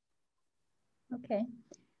 Okay,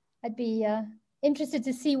 I'd be interested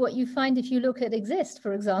to see what you find if you look at EXIST,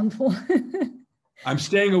 for example. I'm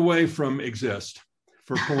staying away from EXIST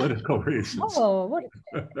for political reasons. Oh, what?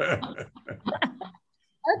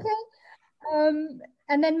 Okay.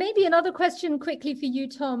 And then maybe another question quickly for you,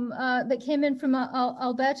 Tom, that came in from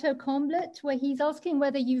Alberto Comblet, where he's asking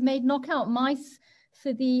whether you've made knockout mice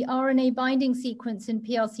for the RNA binding sequence in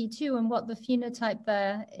PRC2 and what the phenotype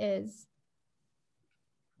there is.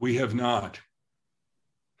 We have not.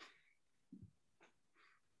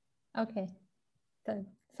 Okay, so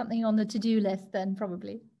something on the to-do list then,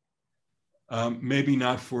 probably. Maybe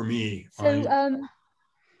not for me. So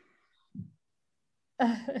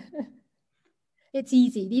it's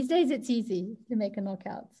easy. These days it's easy to make a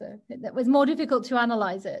knockout. So that was more difficult to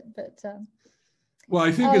analyze it, but well,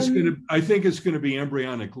 I think it's gonna be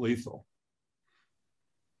embryonic lethal.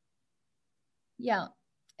 Yeah,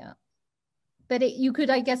 yeah. But you could,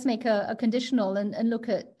 I guess, make a conditional and look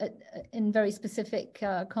at in very specific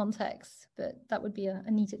contexts, but that would be a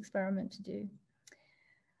neat experiment to do.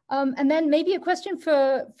 And then maybe a question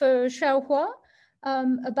for Xiaohua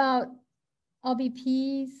about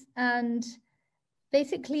RBPs, and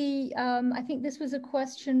basically, I think this was a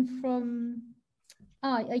question from,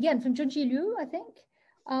 again, from Junji Liu, I think.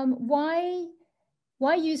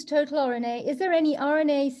 Why use total RNA? Is there any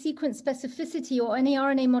RNA sequence specificity or any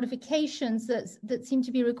RNA modifications that seem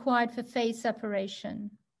to be required for phase separation?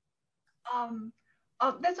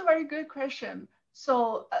 That's a very good question.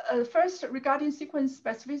 So first, regarding sequence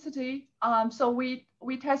specificity, so we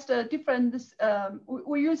test different,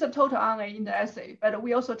 we use a total RNA in the assay, but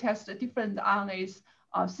we also test different RNAs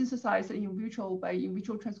synthesized in vitro by in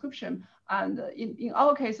vitro transcription. And in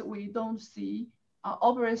our case, we don't see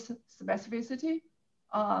obvious specificity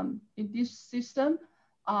in this system.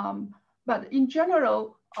 But in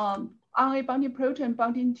general, RNA binding protein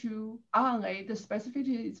binding to RNA, the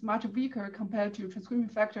specificity is much weaker compared to transcription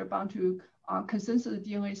factor bound to consensus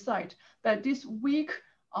DNA site. But this weak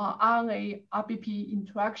RNA RBP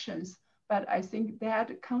interactions, but I think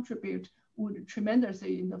that contribute would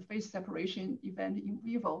tremendously in the phase separation event in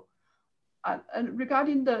vivo. And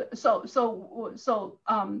regarding the so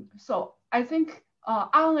I think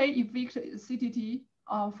RNA evict CTT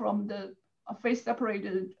from the phase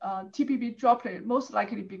separated TPP droplet, most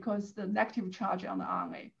likely because the negative charge on the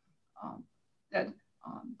RNA that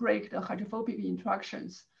break the hydrophobic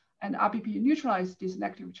interactions, and RBP neutralize this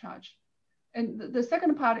negative charge. And the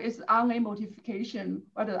second part is RNA modification,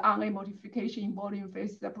 whether RNA modification involving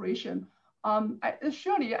phase separation.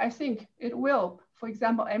 Surely, I think it will, for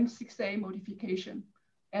example, M6A modification.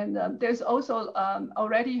 And there's also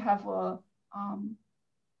already have a,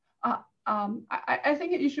 I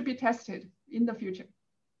think it should be tested in the future.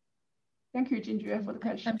 Thank you, Jinjue, for the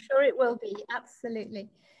question. I'm sure it will be,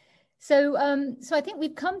 absolutely. So, so I think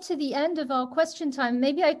we've come to the end of our question time.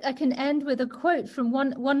 Maybe I can end with a quote from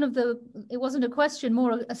one of the, it wasn't a question,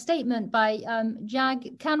 more a statement by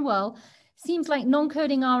Jag Canwell. Seems like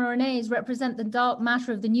non-coding RNAs represent the dark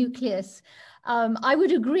matter of the nucleus. I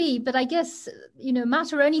would agree, but I guess, you know,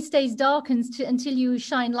 matter only stays dark until you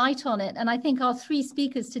shine light on it. And I think our three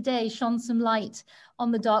speakers today shone some light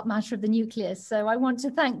on the dark matter of the nucleus. So I want to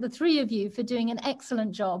thank the three of you for doing an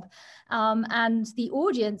excellent job. And the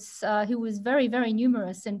audience, who was very, very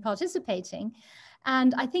numerous in participating.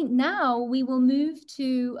 And I think now we will move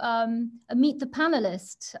to a Meet the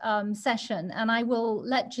Panelist session, and I will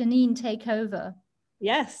let Janine take over.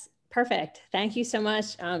 Yes, perfect. Thank you so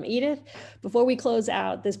much, Edith. Before we close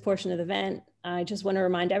out this portion of the event, I just want to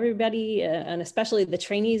remind everybody, and especially the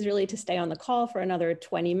trainees, really to stay on the call for another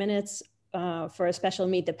 20 minutes for a special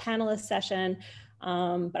Meet the Panelist session.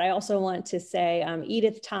 But I also want to say,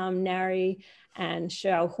 Edith, Tom, Narry, and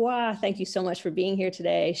Xiaohua, thank you so much for being here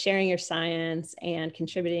today, sharing your science and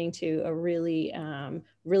contributing to a really,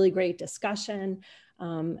 really great discussion.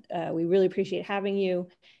 We really appreciate having you.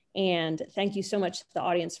 And thank you so much to the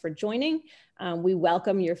audience for joining. We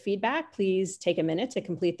welcome your feedback. Please take a minute to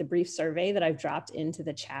complete the brief survey that I've dropped into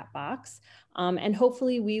the chat box. And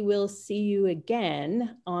hopefully we will see you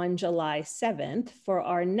again on July 7th for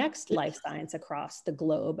our next Life Science Across the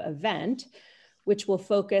Globe event, which will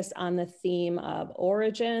focus on the theme of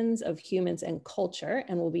origins of humans and culture,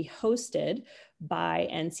 and will be hosted by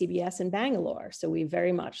NCBS in Bangalore. So we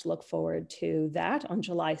very much look forward to that on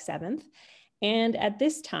July 7th. And at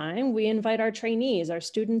this time, we invite our trainees, our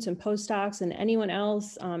students and postdocs, and anyone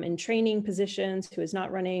else in training positions who is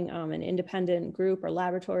not running an independent group or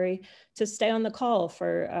laboratory to stay on the call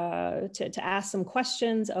for to ask some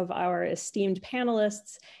questions of our esteemed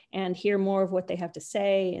panelists and hear more of what they have to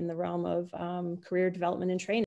say in the realm of career development and training.